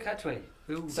 Why was it a catchweight?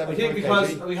 Who? I 75 think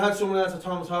because kg. we had someone else with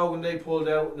Thomas Hogan, they pulled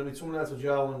out, and then we had someone else with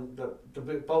Joe, and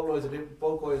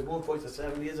both guys, one fight's at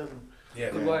 70, isn't it? Yeah.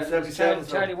 Good Yeah. boy. 77,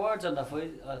 so- Charlie Ward's on that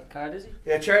fight card, is he?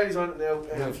 Yeah, Charlie's on it now.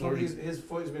 Will Fleury. His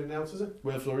fight has been announced, is it?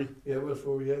 Will Fleury. Yeah, Will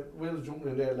Fleury, yeah. Will's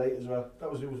jumping in there late as well.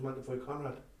 That was who was meant to fight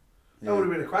Conrad. That Yeah. would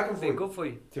have been a cracking Fight, fight. good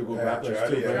fight. Two good Yeah, grapplers.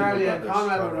 Charlie, Two yeah. very Charlie good and grapplers.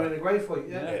 Conrad would have been a great fight,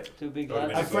 yeah. Yeah, two big That would've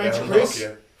lads. been a French good Chris.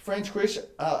 knock, French Chris.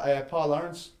 Paul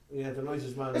Lawrence. Yeah, the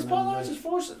nicest man. Is in Paul the Lawrence's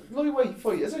night. first lightweight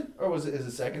fight? Is it, or was it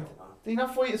his second? Did he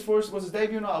not fight his first? Was his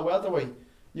debut not a welterweight?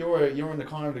 You were in the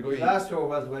corner of the guy. Last tour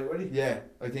welterweight, wasn't he? Yeah,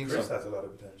 I think Chris so. has a lot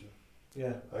of potential.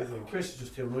 Yeah. I think. Chris is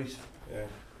just too nice. Yeah.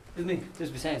 Isn't he?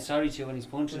 Just be saying sorry to you when he's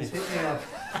punching He's you. hitting me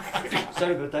off.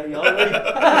 Sorry about that, you already.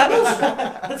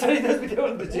 That's what he does be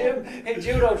doing in the gym. Hey,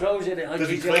 judo throws you in. Does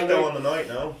he click though on the night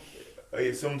now?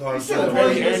 Sometimes. He's still very very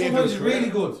early good. in Sometimes his he's really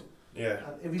career. good. Yeah.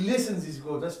 And if he listens, he's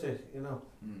good. That's it, you know.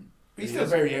 He's still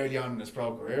very early on in his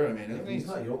pro career. I mean, isn't he? He's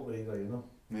not young either, you know.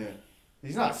 Yeah,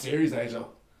 he's not serious age though.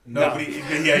 No, but he's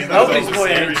not Nobody's over my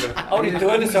serious. age. Only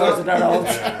dinosaurs are that old.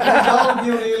 He's older than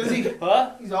you, Neil, is he?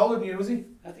 What? He's older than you, is he?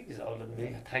 I think he's older than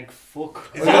me. Thank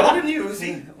fuck. Is he older than you? Is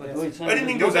he? I I didn't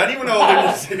think there was anyone older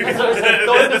than you. That's what I said,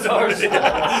 dinosaurs.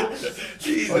 I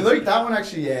Jesus. like that one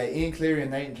actually. Ian Cleary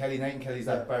and Nathan Kelly. Nathan Kelly's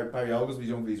that Barry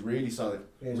Oglesby's uncle. He's really solid.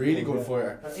 Yeah, he's Really good, good yeah.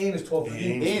 fighter. And Ian is tough.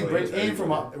 Ian- Ian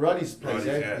from Roddy's place. Right,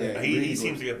 Yeah, yeah. really He good.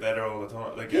 seems to get better all the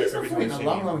time. Like He's every not time fighting I've a seen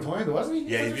long, him. long time though, wasn't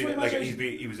he? Yeah, He's he's fighting been, like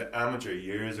matches. he was an amateur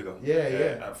years ago.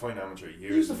 Yeah. Fighting amateur years.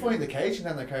 He used to ago. fight in the cage and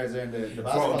then the cars there in the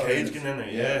basketball. Fought in cage arenas. getting in there.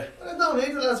 Yeah. There's no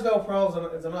need for lads to go pros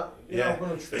if they're not, you Yeah. know,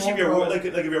 going to Especially if you're like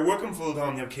if you're working full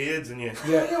time, you have kids and you.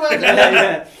 Yeah. You went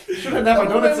Yeah. Should have never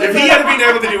done it. If he had been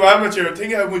able to do amateur,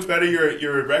 think how much better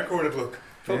your record would look.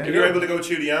 Yeah. If you're able to go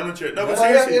through the amateur. No, but Oh,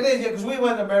 yeah, seriously. it is, yeah, because we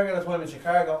went to America at a time in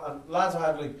Chicago and lads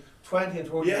had like 20 and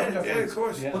 30 amateur Yeah, fights. of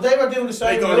course. Yeah. But they were doing the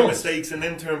same Make all with the us. mistakes and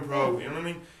then turn pro. You know what I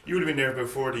mean? You would have been there about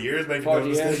 40 years making 40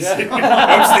 those years, mistakes.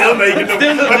 yeah. I'm still making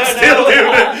them. I'm still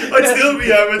doing it. I'd still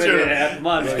be amateur. Yeah, come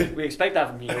on, we expect that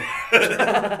from you.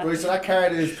 Right, so that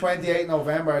card is 28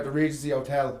 November at the Regency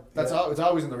Hotel. That's all. It's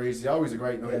always in the Regency. Always a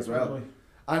great night as well.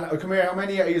 And come here, how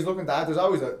many are you looking at? There's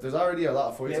already a lot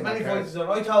of fights. Yeah, in that many card. fights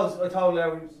on. I told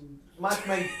Larry, Match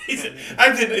made.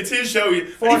 It's his show. And he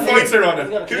 14. fights her on You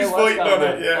gotta it. clear Who's what's fighting on going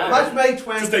it? on. Yeah. Match made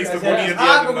 20. Just takes the guys, money yeah. at the end of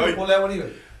I'm the gonna night. pull out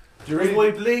anyway. Do you With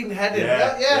really, my bleeding head in.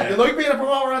 Yeah, Yeah. you like being a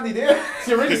promoter, Andy, do you?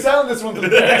 So you're really selling this one to the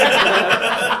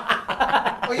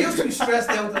I used to be stressed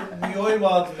out that my eye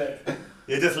wall today.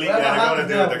 You just leave. Whatever Yeah, they're gonna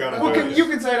do it. happens They're Well, gonna do you it.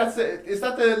 can say is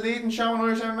that the leading show in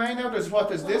Irish MMA now? There's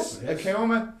this, yes.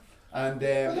 Akuma, and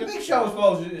Well, the big show, I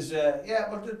suppose, is well,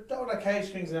 the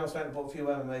Cage Kings now starting to put a few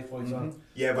MMA fights on.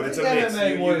 Yeah, but it's a Yeah, mix. MMA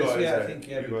You wise, guys, yeah, I think,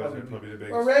 yeah, you we guys probably are probably the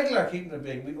biggest. We're regular keeping it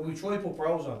big. We try to put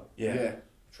pros on. Yeah.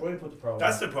 Try to put the pros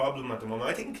That's on. the problem at the moment.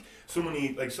 I think something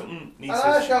needs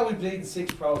Last to. show we bleeding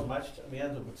 6 pros matched and we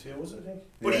ended up with 2, was it, I think?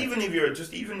 But Yeah. even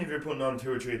if you're putting on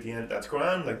 2 or 3 at the end, that's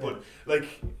grand. Like, but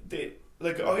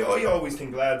I always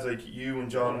think lads like you and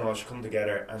John all should come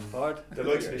together and Hard. the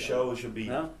likes of the show should be.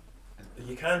 No?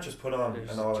 You can't just put on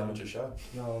There's an all John. amateur show.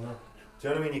 No. Do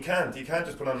you know what I mean? You can't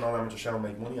just put on an all amateur show and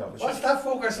make money off it. What's that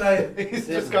fucker saying? he's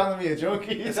just calling me a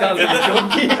junkie. It's got to be a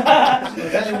junkie. I'll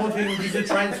tell you one thing, we did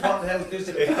try and spot the house this.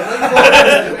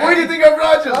 Why do you think I'm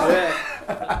Rogers?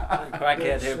 Yeah.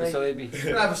 Crackhead here beside me. We're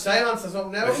gonna have a seance or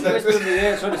something now. You whispering in the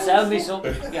ear trying to sell me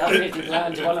something. You have 50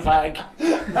 grand, you want a bag.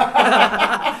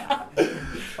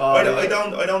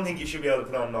 I don't think you should be able to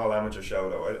put on an all amateur show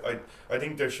though. I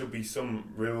think there should be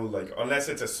some rule, like unless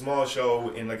it's a small show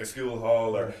in like a school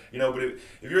hall or but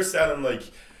if you're selling like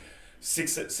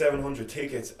 600-700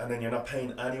 tickets and then you're not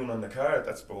paying anyone on the card,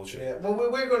 that's bullshit. Yeah,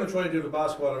 well, we're going to try to do the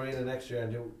basketball arena next year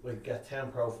and do get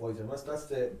 10 pro fights, and that's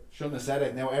the. Shouldn't have said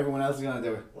it. Now everyone else is gonna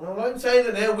do it. Well, I'm saying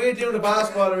it now. We're doing the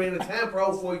basketball arena, 10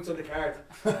 pro fights on the card.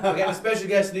 We're getting a special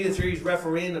guest Neil Series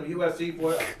refereeing them, UFC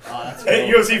fighter. Oh, that's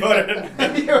UFC fighter.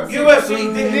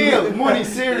 UFC Neil, money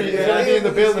series is gonna be in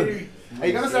the building. Series. Are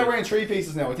you gonna start wearing 3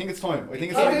 pieces now? I think it's time. I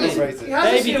think it's Oh, time to listen, race he it. has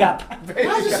a Baby suit. gap. He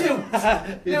has a suit.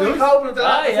 You You know, do? we coping at the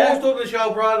Ah, yeah. first up of the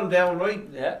show, brought him down, right?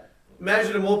 Yeah.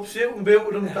 Measured him up, suit and boot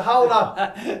with him, the whole lot.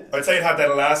 I'd say it had that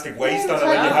elastic waist Yeah, on it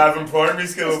like you it's have in primary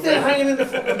It's school. still hanging in the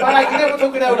fucking bag. He never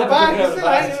took it out of the bag. It's still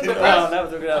hanging in the No, bag. never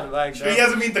took it out of the bag. Sure, he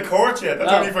hasn't been to court yet.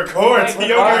 That's No. only for courts. Right,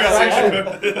 He for only courts,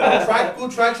 got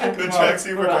Good tracksuit. good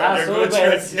tracksuit for For a court. hassle, Good but-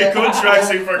 tracksuit. Good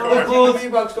tracksuit for court. Good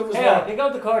V-Box stuff as Yeah, well. you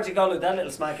go to court, you go like that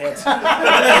little smackhead.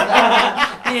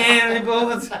 Yeah,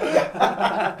 both.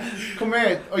 Come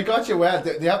here, I got you well.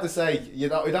 They have to say, you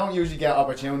don't usually get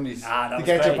opportunities Ah, that to was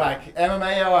get great. you back.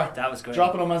 MMA hour, That was great.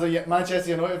 dropping them as a Manchester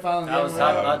United fan. That was MMA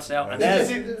top hour. notch now. And Did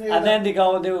you then, see- and then they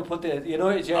go and they would put the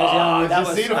United jersey Oh, on. did That you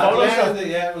was see the top. photo?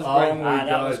 Yeah, it was Oh great. my That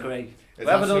God. was great. It's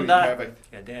Whoever done absolutely that, perfect.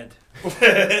 you're dead.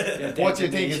 What do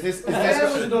you think? Is this?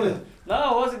 Yeah, was done it. No,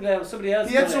 it wasn't Glenn. It was somebody else.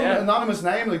 He had done some it, yeah. anonymous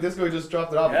name, like this guy just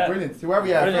dropped it off. Yeah. Brilliant. Whoever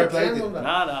you are, fair Brilliant. play Ten to on you.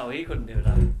 that. No, he couldn't do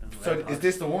that. So is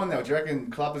this the one now? Do you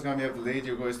reckon Klopp is going to be able to lead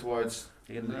you guys towards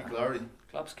He can- league glory?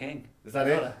 Klopp's king. Is that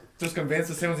it? Just convinced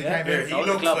as soon as he Yeah. came Yeah, in. he All the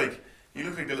looks club. like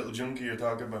the little junkie you're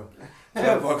talking about.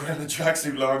 Walk around in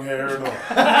tracksuit, long hair and all.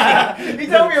 He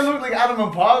told me I looked like Adam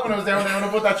and Paul when I was down there when I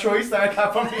put that TriStar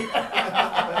cap on me.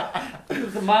 He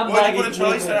was the man Why'd you bag put a in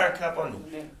the TriStar cap on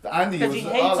you? Andy Because was he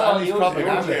hates all all Andy's you.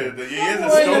 propaganda. He is a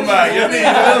scumbag, isn't he? He's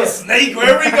a little snake.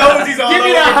 Wherever he goes, he's all Give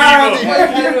me over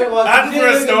that people. And for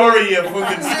a story, you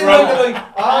fucking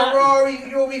scrub. Oh, Rory,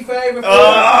 you're my favourite.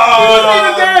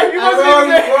 He wasn't even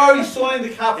there. Rory signed the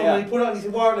cap for Yeah. me. He put it on. He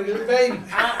said, "Warren, like a baby."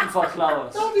 Anything for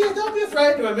flowers. Don't be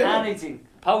afraid of him, man. Anything.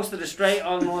 Posted it straight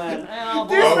online. This Over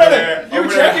fella, there, you over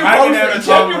check there your hanging post- out of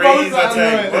check Tom your Breeze, post I'd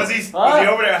say. on Was he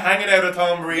over there hanging out of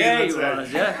Tom Breeze, Yeah, I'd he say?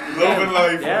 was, yeah. Loving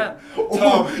life. Yeah.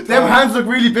 Tom. Them hands look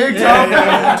really big, Yeah, Tom.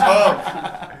 yeah,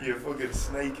 Tom. You fucking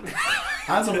snake.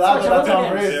 Handsome lad with that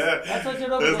Tom Breeze. Yeah. That's what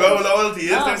you're up There's no against. loyalty,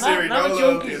 is No, there, Siri? not No with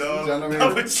loyalty junkies. at all. Gentlemen.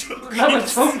 Not with junkies. Not with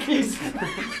junkies.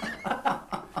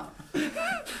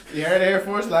 You heard it here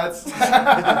first, lads.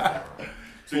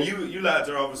 So you lads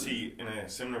are obviously in a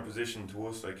similar position to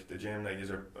us, like the gym, like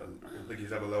you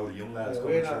have a load of young lads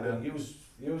coming We're through not. now.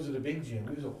 You was at a big gym.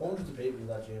 We was hundreds of people in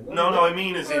that gym. No, I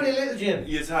mean as Only a in little gym.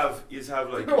 you have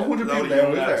like There are 100 a load of people young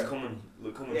there, lads is there?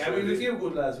 coming Yeah, through. we have a few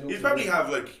good lads. You probably have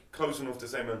like close enough the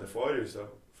same amount of fighters though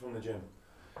from the gym.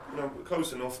 You know,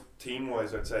 close enough team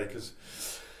wise, I'd say, because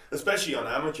especially on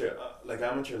amateur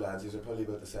lads, these are probably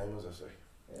about the same as I say.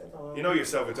 Yeah, no, You know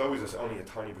yourself, it's always only a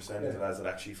tiny percent of the lads that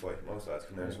actually fight. Most lads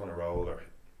come there and just want to roll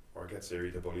or get Siri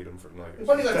to bully them for the night. We've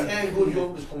only got 10 good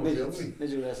youngsters coming through. haven't we?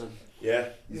 Midget wrestling. Yeah,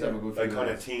 He's having a good like few kind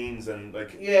of lads. teens and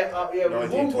like Yeah, we've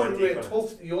 19, one 20 good kinda.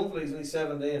 tough young fella, he's only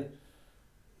 17.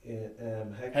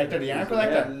 Hector the He's ankle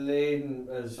collector? Leading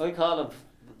as, I call him.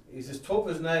 he's as tough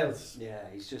as nails. Yeah,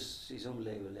 he's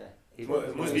unbelievable. Yeah. He,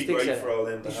 it must he be sticks great out. for all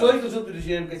them. He To have. cycles up to the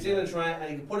gym, gets in and train, and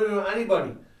he can put it on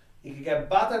anybody. He could get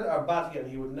battered or bat you,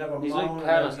 and he would never He's moan like and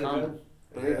Carlos never give Condon. in.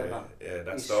 Believe it or not. Yeah, that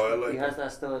He's- style. Like he has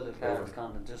that style of Carlos Over.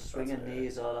 Condon, just swinging That's it,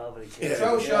 knees all over the Yeah. kid.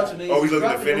 Throw shots and knees. Always looking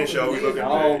to Dropping finish, up always the looking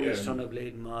knees. to- Always yeah. trying to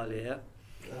bleed them all, yeah.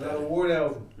 And not a word out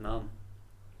of him. No.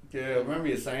 Yeah, I remember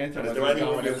you saying to And him. is there when he was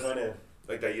anyone going you out. kind of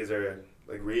like that you are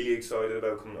like really excited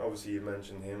about coming? Obviously, you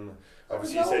mentioned him.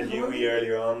 Obviously, you No, said no, Yui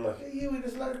earlier on, like, Yeah,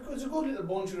 there's a good little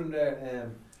bunch of them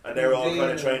there. and they're all They,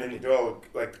 kind of training. They're all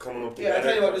like coming up Yeah, I together.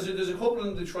 tell you what, there's a couple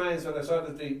in the trains that I saw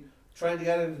that they train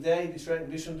together in the day, they strength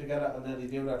condition together, and then they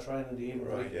do that training in the evening.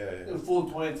 Right, yeah, Little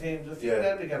full-time teams, a few of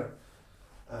them together.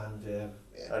 And yeah.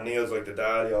 And Neil's like the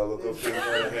dad you all look up to,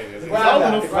 kind of thing, isn't he?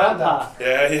 Grandpa. Grandpa. Grandpa.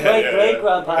 Yeah, Great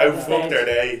grandpa. How fucked are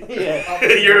they? Yeah.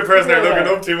 You're the person they're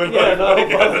looking up to in Yeah, life. no,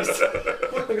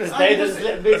 like. Look at his date, this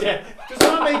little midget. Does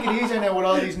that make it easier now with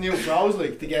all these new pros,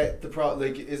 like to get the pro?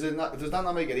 Like, is it not? Does that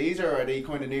not make it easier, or are they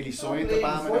kind of nearly signed to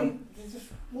Birmingham?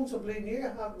 Once a bleeding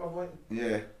year, have my point.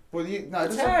 Yeah. Well, no, It's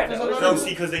there's hard, there's though, lot No, of- see,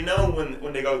 because they know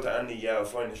when they go to Andy Yao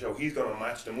find the show, he's going to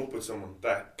match them up with someone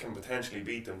that can potentially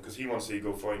beat them because he wants to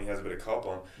go fight and he has a bit of cop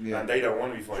on, Yeah. and they don't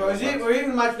want to be fighting. So those lads. we're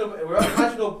even matching up. We're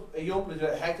matching up a young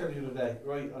player, Hector, the other day,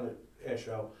 right on a air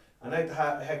show. And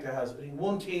Hector has, I think,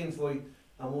 one team fight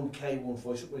and one K1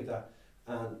 fight, something like that.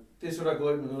 And this other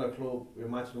guy from another club, we're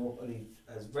matching him up, and he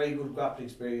has very good grappling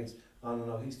experience. I don't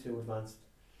know, he's too advanced.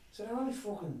 So they're only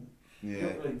fucking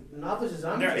like novices,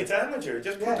 And amateurs. it's amateur.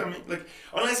 Just put Yeah. them in, like,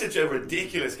 unless it's a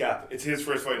ridiculous gap. It's his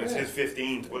first fight and it's Yeah. his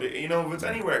 15th. But you know, if it's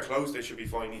anywhere close, they should be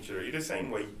fighting each other. You're the same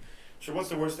way. Sure, what's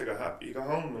the worst that could happen? You go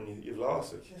home and you've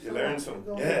lost it. You learn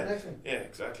something. Yeah, yeah,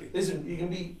 exactly. Listen, you can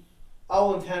be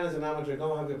 0-10 as an amateur,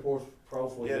 don't have your pro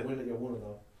fight, Yeah. you win it, you're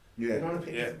 1-0. You Yeah. know what I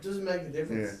mean? Yeah. It doesn't make a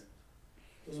difference.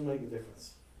 Doesn't make a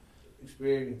difference.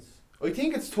 Experience. I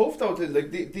think it's tough though to like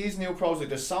these new pros. Like,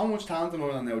 there's so much talent in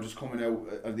Ireland now just coming out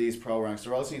of these pro ranks.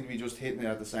 They're all seem to be just hitting it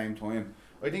at the same time.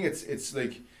 I think it's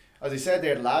like, as I said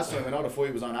there the last time, I know the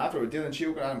fight was on after with Dylan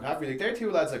Shuker and Adam Caffrey. Like, they're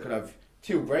two lads that could have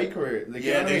two great careers. Like,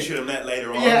 you know Yeah, what I they mean? should have met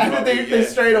later on. Yeah, probably, they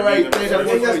straight away, Even they'd I have before-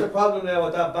 think that's fight. the problem now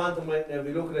with that bantamweight. Now, if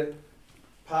you look at it,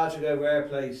 Patrick O'Ware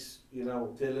place, you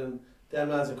know, Dylan, them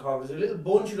lads in Cork. There's a little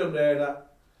bunch of them there that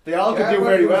They all could yeah, do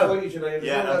very well. fight each other. There's no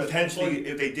Yeah, and lads potentially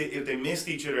fight. if they missed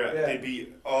each other, Yeah. they'd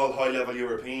be all high level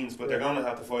Europeans, but they're Yeah. going to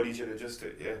have to fight each other just to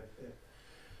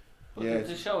But Yeah.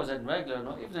 the show is in regular,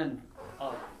 not even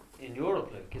in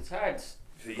Europe. Like, it's hard.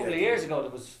 A couple of yeah. years ago,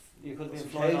 there was you could be Cage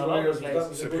flying all over Warriors, the that place.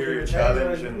 was a Superior good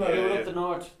challenge cage and- warriors. They were yeah. up the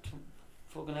north,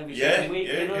 fucking every Yeah, second week.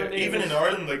 yeah, You know what I yeah. mean? Even It in was-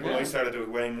 Ireland, like when I yeah. started to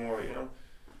way more, you know.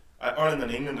 Ireland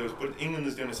and England does, but England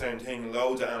is doing the same thing.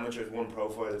 Loads of amateurs, one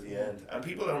profile at the end, and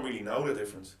people don't really know the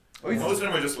difference. Most of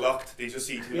them are just locked. They just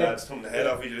see two Yeah. lads thumping the head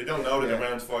off each other. They don't know that Yeah. the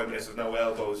round's 5 minutes. There's no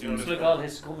elbows. You know, It's just like all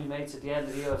his scummy mates at the end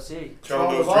of the UFC.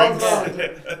 throwing those Throw the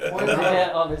drinks. ball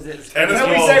Yeah, all his little Tennis That's how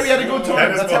we balls. say we had a good time.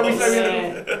 Tennis That's how we balls. say we had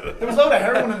a good. There was a lot of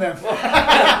heroin in them.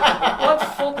 What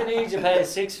fucking age you pay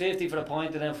 $6.50 for a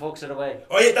point and then fucks it away?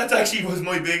 Oh yeah, that actually was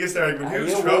my biggest argument. Who's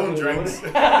You throwing wouldn't, drinks?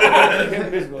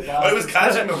 I I was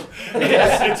catching them. Sit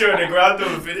there and they grabbed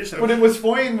them and finished But them. it was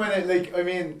fine when it, like, I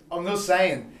mean, I'm just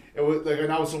saying, it was like, I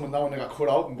know someone knowing they got cut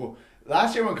open, but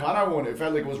last year when Conor won, it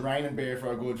felt like it was raining beer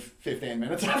for a good 15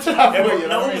 minutes after that Yeah, fight, but you know no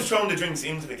what I one mean? was throwing the drinks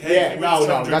into the cage. Yeah, They were no, just no,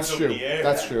 throwing drinks that's up true. in the air.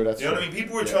 That's true, that's You know true. what I mean?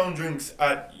 People were Yeah. throwing drinks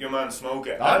at your man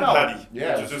Smoker I and know. Paddy,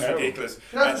 Yeah, which was just terrible. ridiculous.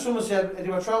 That's what someone said. They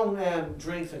were throwing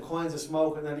drinks and coins of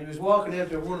smoke, and then he was walking out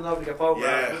there running over to get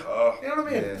photographs. Yeah, oh, You know what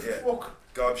I mean? Yeah. Fuck.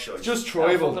 gobshite. It's just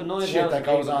fucking tribal nine shit that thousand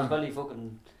goes people, on. Probably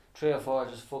fucking 3 or 4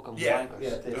 just fucking Yeah. wankers. Yeah,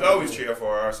 There's always 3 or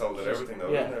 4 arseholes at everything though,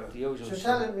 Yeah, isn't there? the usual So shit.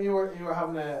 tell him you were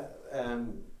having a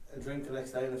drink the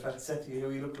next day, and the fella said to you who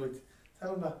he looked like.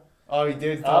 Tell him that. Oh, he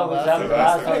did. Oh, was that the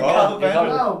last That's time? the call. You got it.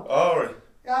 No. Alright.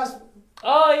 Yes.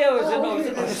 Oh yeah, I was, Oh,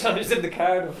 in, I was in the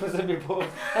car. I was in my pub.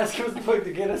 That's was the point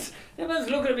to get us. The man's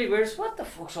looking at me weird. What the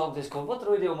fuck's wrong with this cunt? What did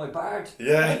I do with my beard?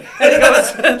 Yeah. And he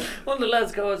goes, one of the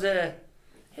lads goes,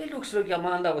 he looks like your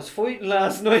man that was fighting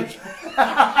last night.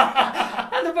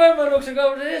 And the barman looks and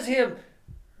goes, it is him.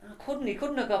 He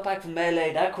couldn't have got back from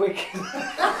Melee that quick.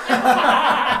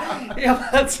 Your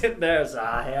man's sitting there, so,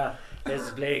 yeah, this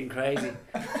is bleeding crazy.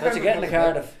 So what you getting to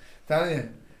Cardiff? Telling you.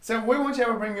 So why won't you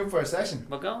ever bring me up for a session?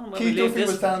 We're going when we Keith leave Duffy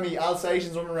was this. telling me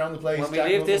Alsatians running around the place. When we Jack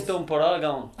leave this Russell's. dump, we're all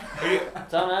going.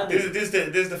 It's on Andy. This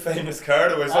is the famous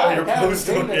Cardo I saw your Cardiff post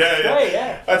on. Fitness. Yeah, yeah. Right,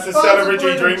 yeah. That's the Sponsored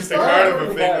celebratory by drinks the Sponsored Cardiff by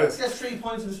and Cardiff. Fitness. Gets 3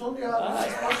 points in the Sunday.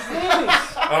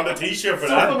 On the t-shirt for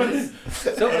that. On the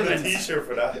Supplements. t-shirt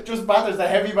for that. Just batters the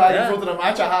heavy bag Yeah. in front of the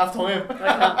match at half time.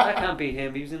 That can't be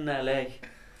him. He was in LA.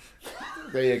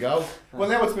 There you go. Well,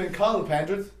 now it's been Colin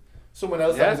Pendred. someone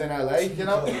else that was in LA, you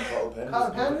know.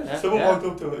 Colin Penn. Someone walked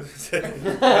up to us and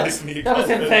said, "Nice to meet you." That was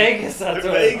in Vegas. That's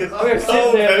In right. Vegas. We were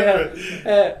sitting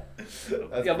there. That's Your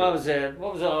good. man was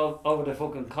what was it over the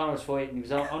fucking Connors fight, and he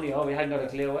was only we hadn't got a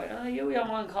clue. You your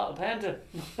man caught a penta.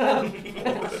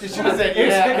 You should have said you.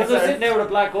 Yeah, because I was sitting there with a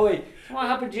black eye. What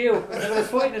happened to you? And I was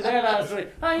fighting in there last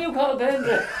night. You caught a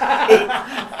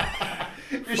penta.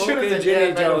 You should have said Jimmy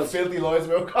yeah, Jones. filthy lies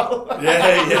about Colin.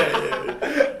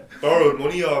 Yeah. Borrowed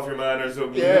money off your man or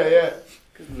something. Yeah.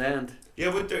 Couldn't land.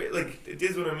 Yeah, but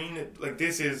this is what I mean. Like,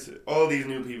 this is all these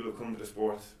new people have come to the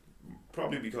sport,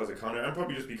 probably because of Conor, and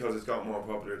probably just because it's got more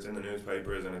popular. It's in the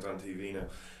newspapers and it's on TV now.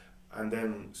 And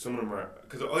then some of them are,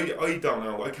 because I don't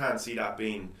know. I can't see that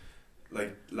being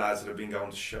like lads that have been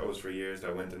going to shows for years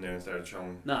that went in there and started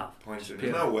showing No. points.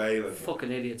 There's no way. Like,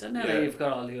 Fucking idiots. And then Yeah. you've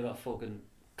got all the other fucking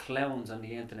clowns on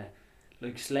the internet.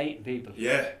 Like slating people.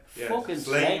 yeah. Fucking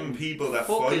slating people that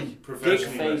fucking fight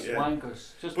professionally. dick-faced yeah.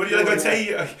 wankers. Just But like I'd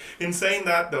say, in saying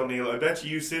that though, Neil, I bet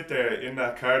you sit there in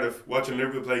that Cardiff watching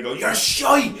Liverpool play, go, "You're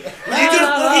shy! You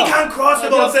can't cross the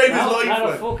ball, save his life." Not a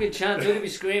Like. fucking chance. You'll be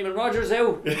screaming, Rogers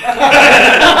out. Drop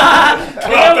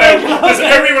out. There's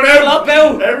everyone out. Flop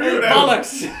out. Everyone out.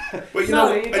 Bollocks. But you No,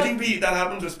 know, you I got- think that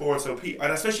happens with sports, so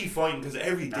and especially fighting, because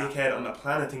every dickhead on the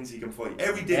planet thinks he can fight.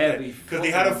 Every dickhead, because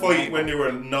they had a fight when they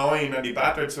were 9 and they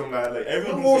battered some lad. Like No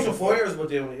everyone. more thinks some they can fighters were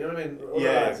doing it, you know what I mean? Other fight.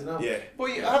 lads, you know? Yeah. But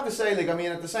I have to say, like, I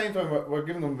mean, at the same time, we're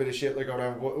giving them a bit of shit, like, or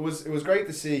whatever. But it was great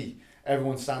to see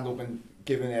everyone stand up and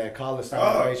giving Carl a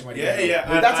standing ovation when he yeah, came yeah. up.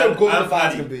 Like, that's how good the fans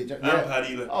Paddy, can be. And Yeah.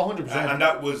 Paddy, like, Oh, 100%. and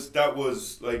that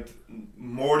was like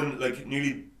more than like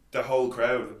nearly the whole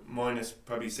crowd, minus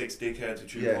probably 6 dickheads who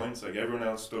threw Yeah. points. Like everyone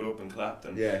else stood up and clapped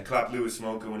and Yeah. clapped Lewis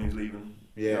Smoker when he was leaving.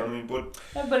 You Yeah. know what I mean? But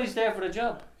Everybody's there for the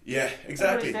job. yeah,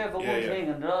 exactly. Everybody's there for Yeah, one yeah. thing,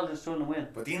 and they're all just trying to win.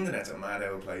 But the internet's a mad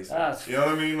old place. That's You know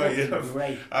what I mean? Like, you fucking have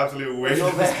great. absolute I love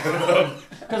weirdness going on.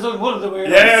 Because I'm one of the weirdos.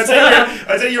 Yeah,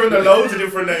 I'd say you're under loads of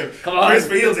different names. Come on. Chris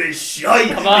Fields is shy.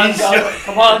 Come on, He's John. shy.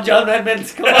 Come on, John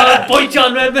Redmond. Come on, boy,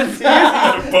 John Redmond.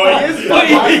 Boy. He is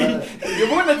bad. You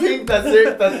wouldn't think that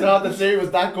the series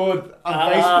was that good on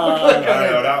Facebook. Like, I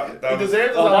know, he that was, deserves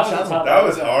his Oh, own that was channel. top. that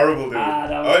was horrible, dude.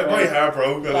 That was My great. heart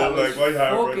broke a That little. was Like, my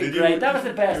heart broke. fucking Did you great. That was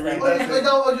the best thing.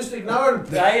 I just ignored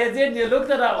him. Yeah, you didn't. You looked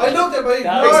at that one. I looked at it, but I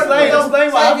That ignored was him. Explain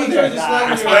what happened there.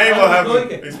 Explain what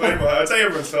happened. Explain what happened. I'd say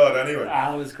everyone saw it anyway.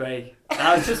 That was great.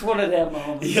 That was just one of them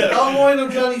moments. Yeah. Don't mind him,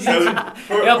 Johnny. So, You're back.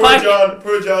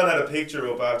 poor John had a picture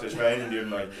up after training the other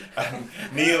night, and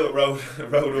Neil wrote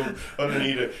up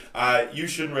underneath it, "You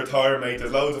shouldn't retire, mate.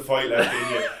 There's loads of fight left in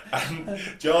you." And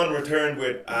John returned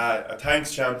with a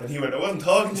thanks, champ, and he went, "I wasn't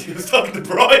talking to you. I was talking to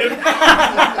Brian."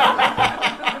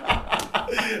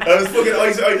 I was fucking.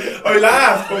 I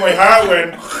laughed, but my heart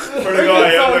went for the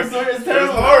guy. I was like, It's it was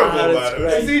terrible. horrible, Ah, man. that's It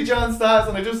was- I see John Stats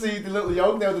and I just see the little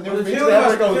yoke now, the new Well, the feature two of there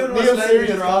us- goes, the two of us Neil ladies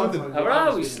serious are all- commented. We're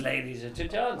always ladies.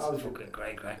 John's Oh, fucking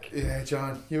great crack. Yeah,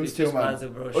 John, he was He's too, just man. as a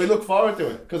brush. I look forward to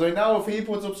it, because I know if he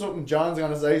puts up something, John's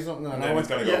going to say something, and And I then know it's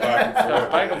going to yeah. go back and So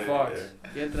forth. back and Yeah, forth. yeah.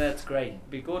 The internet's great.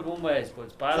 Be good one way, but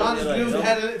it's bad John on just the other. moves you know?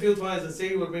 ahead a few times and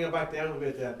see we'll bring it back down a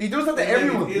bit then. He does that to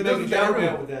everyone. He He'll does make it a to jump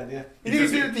everyone. out with that, yeah. He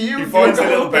needs to do it to you. He if finds you the go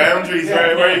little up there. boundaries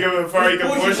Yeah. where you go before you can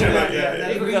Push push it, it. Like, yeah, yeah,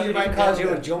 yeah. yeah. He calls you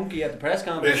a junkie at the press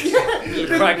conference. You Do you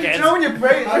crackhead. know when you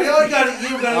pray? Oh, yeah, I got it,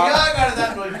 you got it, yeah, I got it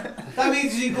that night. That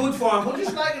means he's in good form. We're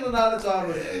just slagging on that, it's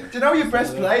alright. Do you know you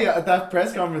press play at that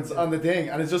press conference on the thing,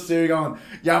 and it's just Siri going,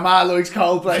 "Your man likes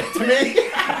Coldplay" to me.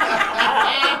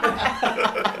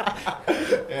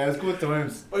 Yeah, it's good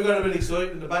times. I got a bit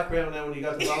excited in the background now when he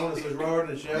got the phone and was roaring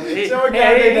and shouting. He, So yeah,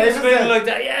 again, he David screaming said- like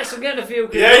that. Yes, I'm getting a few.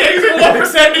 Yeah, yeah, he's like, what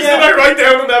percentage did I write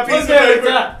down on that piece What's of that like paper?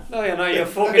 that? No, you're not. You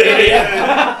fucking Yeah, idiot.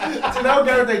 yeah, Do you know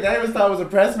Gareth Davis thought was a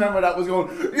press member that was going,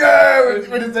 "Yeah,"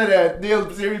 when it said Neil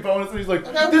Siri bonus, and he's like,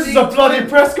 "This is a bloody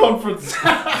press conference."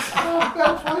 Oh,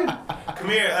 that's fine. Come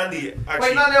here, Andy. Wait,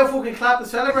 Actually, not now fucking clap and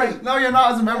celebrate. No, you're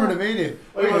not as a member of the media.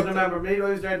 I wasn't a member of me, I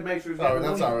was there to make sure he was Sorry, getting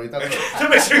that's money. alright. That's alright. to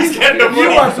make sure he's getting the You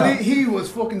money. actually, he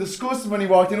was fucking disgusted when he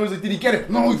walked in. I was like, "Did he get it?"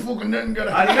 "No, he fucking didn't get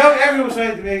it." And you know, everyone was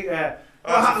saying to me, Oh, it's a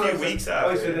what few happened? weeks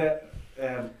I after. said,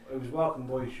 I was walking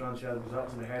by Sean Sheldon, was up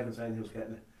to my head and saying he was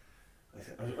getting it.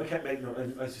 I kept making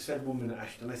it, I just said 1 minute,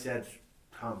 Ashton, I said,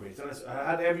 Tom Brady. And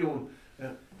I had everyone,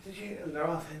 and they're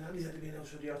all saying, Andy's had to be in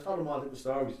studio. I told them all different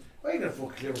stories. Why are you going to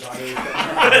fucking clear what that is?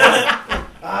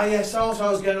 Ah, yeah,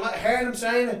 so-and-so was getting it. I heard him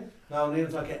saying it. No,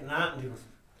 Neil's not getting that. And he was,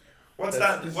 What's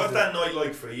that night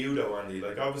like for you though, Andy?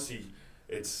 Like obviously,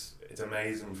 it's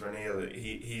amazing for Neil.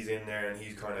 He's in there and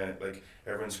he's kind of like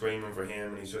everyone's screaming for him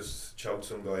and he's just choked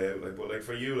some guy out. Like, but like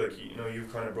for you, like you know,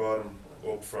 you've kind of brought him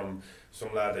up from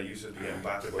some lad that used to be getting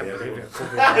battered by everyone. You know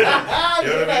what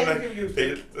Yeah, I mean?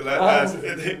 Like, the lads,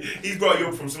 he's brought you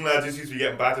up from some lads who used to be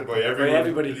getting battered by everyone.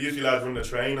 everybody. There used to be lads running the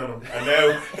train on him, and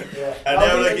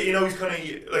now, like, you know, he's kind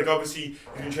of like, obviously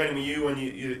he's been training with you, and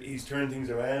he's turned things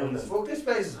around. Fuck, this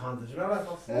place is haunted, you know that?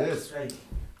 For It fuck's is. sake.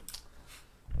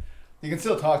 You can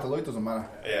still talk. The light doesn't matter.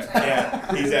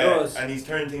 Yeah, he's It does. and he's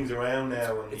turned things around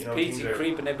now, and It's you know, pizza things are,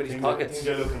 creep in everybody's things pockets.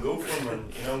 are looking good for him,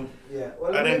 and you know, Yeah,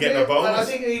 well, And then getting a bonus. I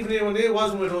think even when it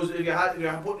wasn't with us, if you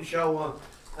had put the show on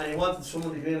and you wanted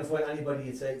someone to go in and fight anybody,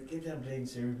 you'd say, give them playing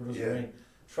series with us Yeah. ring.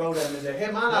 Throw them in there.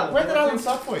 Him and Alan. When did Alan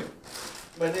stop fighting?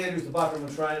 When they used to bathroom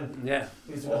and training. Yeah.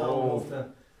 He used to go home and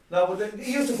then. No, but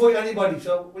he used to fight anybody,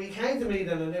 so when he came to me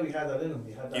then I knew he had that in him.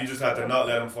 He had that. you just had to not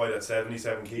let him fight at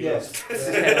 77 kilos.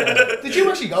 Yes. Did you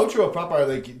actually go through a proper,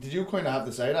 like, did you kind of have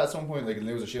to say that at some point, like, and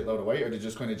lose a shitload of weight, or did you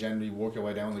just kind of generally work your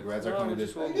way down like Reds No, kind of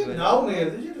just did? walk You didn't away. know, Neil.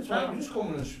 Did you? The time you just come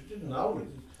in and didn't know.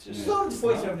 Just Just not the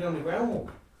fights every day on the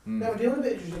groundwork. Never doing a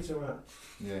bit of jiu-jitsu around.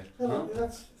 Yeah. No,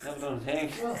 that's. never done a thing.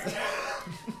 Well,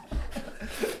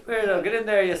 Where though? Get in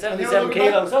there, you're And 77 you're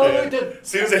kilos. Oh, Yeah. look at As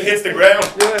soon as it hits the ground,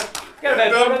 get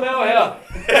about No. put him out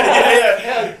here.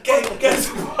 yeah. Get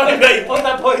some body, mate. Put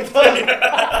that point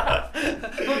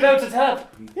down. Go down to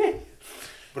tap.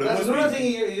 But it that's must another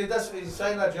be, thing. He's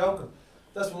saying that joking.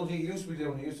 That's one thing he used to be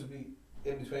doing. He used to be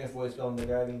in between fights going to the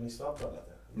garden and he stopped all that.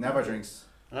 Never drinks.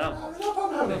 No. There's no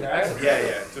problem having a garden.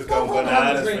 yeah, just going No,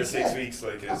 bananas drink, for 6 yeah. weeks,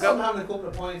 like I'm it's. having a couple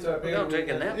of points or a beer. We're not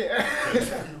drinking now. Yeah.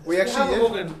 we Have a actually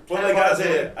did. fucking But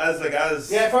like as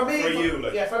yeah, for me, for you,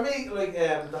 like yeah, for me, like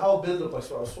the whole build-up, I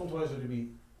suppose sometimes it would be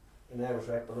an hour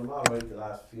track, but I'm alright the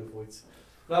last few fights.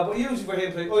 No, but usually for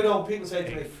him, like, I know people say to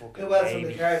me, who else on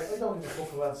the card? I don't give a fuck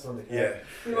who else on the card. yeah,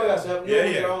 You know yourself, you know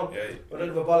your own. yeah. But if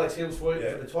a bollocks, he was fighting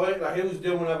Yeah. for the toy, like he was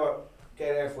doing whatever,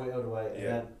 get their fight out of the way, and Yeah.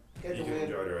 then get You the can win.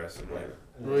 enjoy the rest of the night.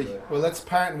 Right. Well, let's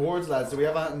parting words, lads. Do we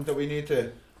have anything that we need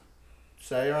to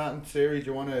say or anything? Siri, do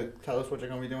you want to tell us what you're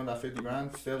going to be doing that 50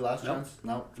 grand? Still last No. chance?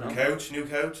 No. No. Couch, new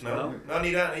couch, no. No. Not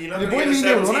need that. You're not You going to wouldn't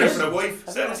get a need 7-seater runners. for the wife.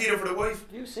 7-seater for the wife.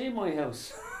 You see my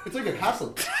house. It's like a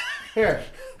castle. Here.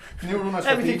 New runners for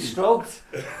Everything's Pete. stroked.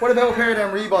 What about a pair of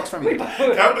them Reeboks from you?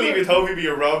 Can't believe you told me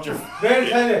you robbed your. Very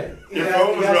kind of. Your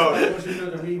phone was wrong. How much you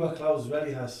do the Reebok clothes as well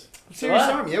he has. Serious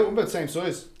What? arm, yeah, we're about the same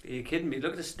size. Are you kidding me?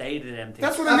 Look at the state of them things.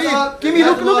 That's what I That's mean. all- Give me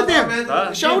that's look all at them.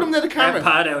 tormented. Show them to the camera.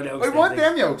 Pad out those I want things.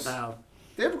 them yokes. No.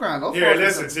 They're grand. I'll Here, follow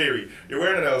listen, them. Siri. You're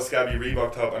wearing an old scabby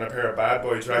Reebok top and a pair of bad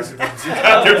boy tracksuit pants. You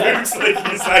got your boots like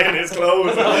he's saying his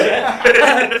clothes. Look,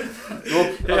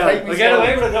 Yeah, I'll take me we get slow.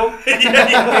 away with it though.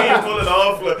 Yeah, you pull it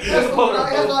off. Like. He has a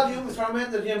lot of humans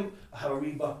tormented him. I have a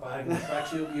Reebok bag and a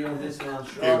tracksuit, you and this and on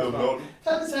Give shorts. them man. nothing.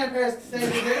 Tell the same person, the same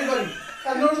thing to everybody.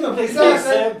 And none of them. It's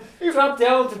Exactly. like, drop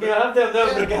down to me, I have them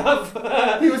down the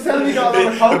gap. He was telling me he got a lot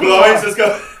of The coconut blinds water. just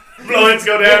go. Blinds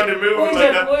go down and move like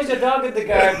that. Where's your dog in the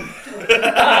garden?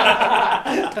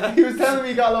 He was telling me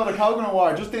he got a lot of coconut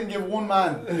water. Just didn't give one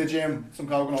man in the gym some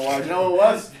coconut water. Do you know who it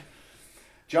was?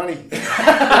 Johnny.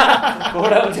 Go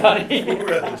down, Johnny.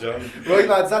 Well, Johnny. Right,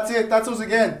 lads, that's it. That's us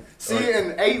again. See you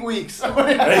in 8 weeks. 8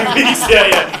 weeks,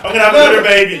 yeah. I'm gonna have another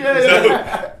baby. Yeah, So.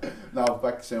 yeah. No,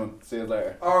 back soon. See you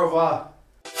later. Au revoir.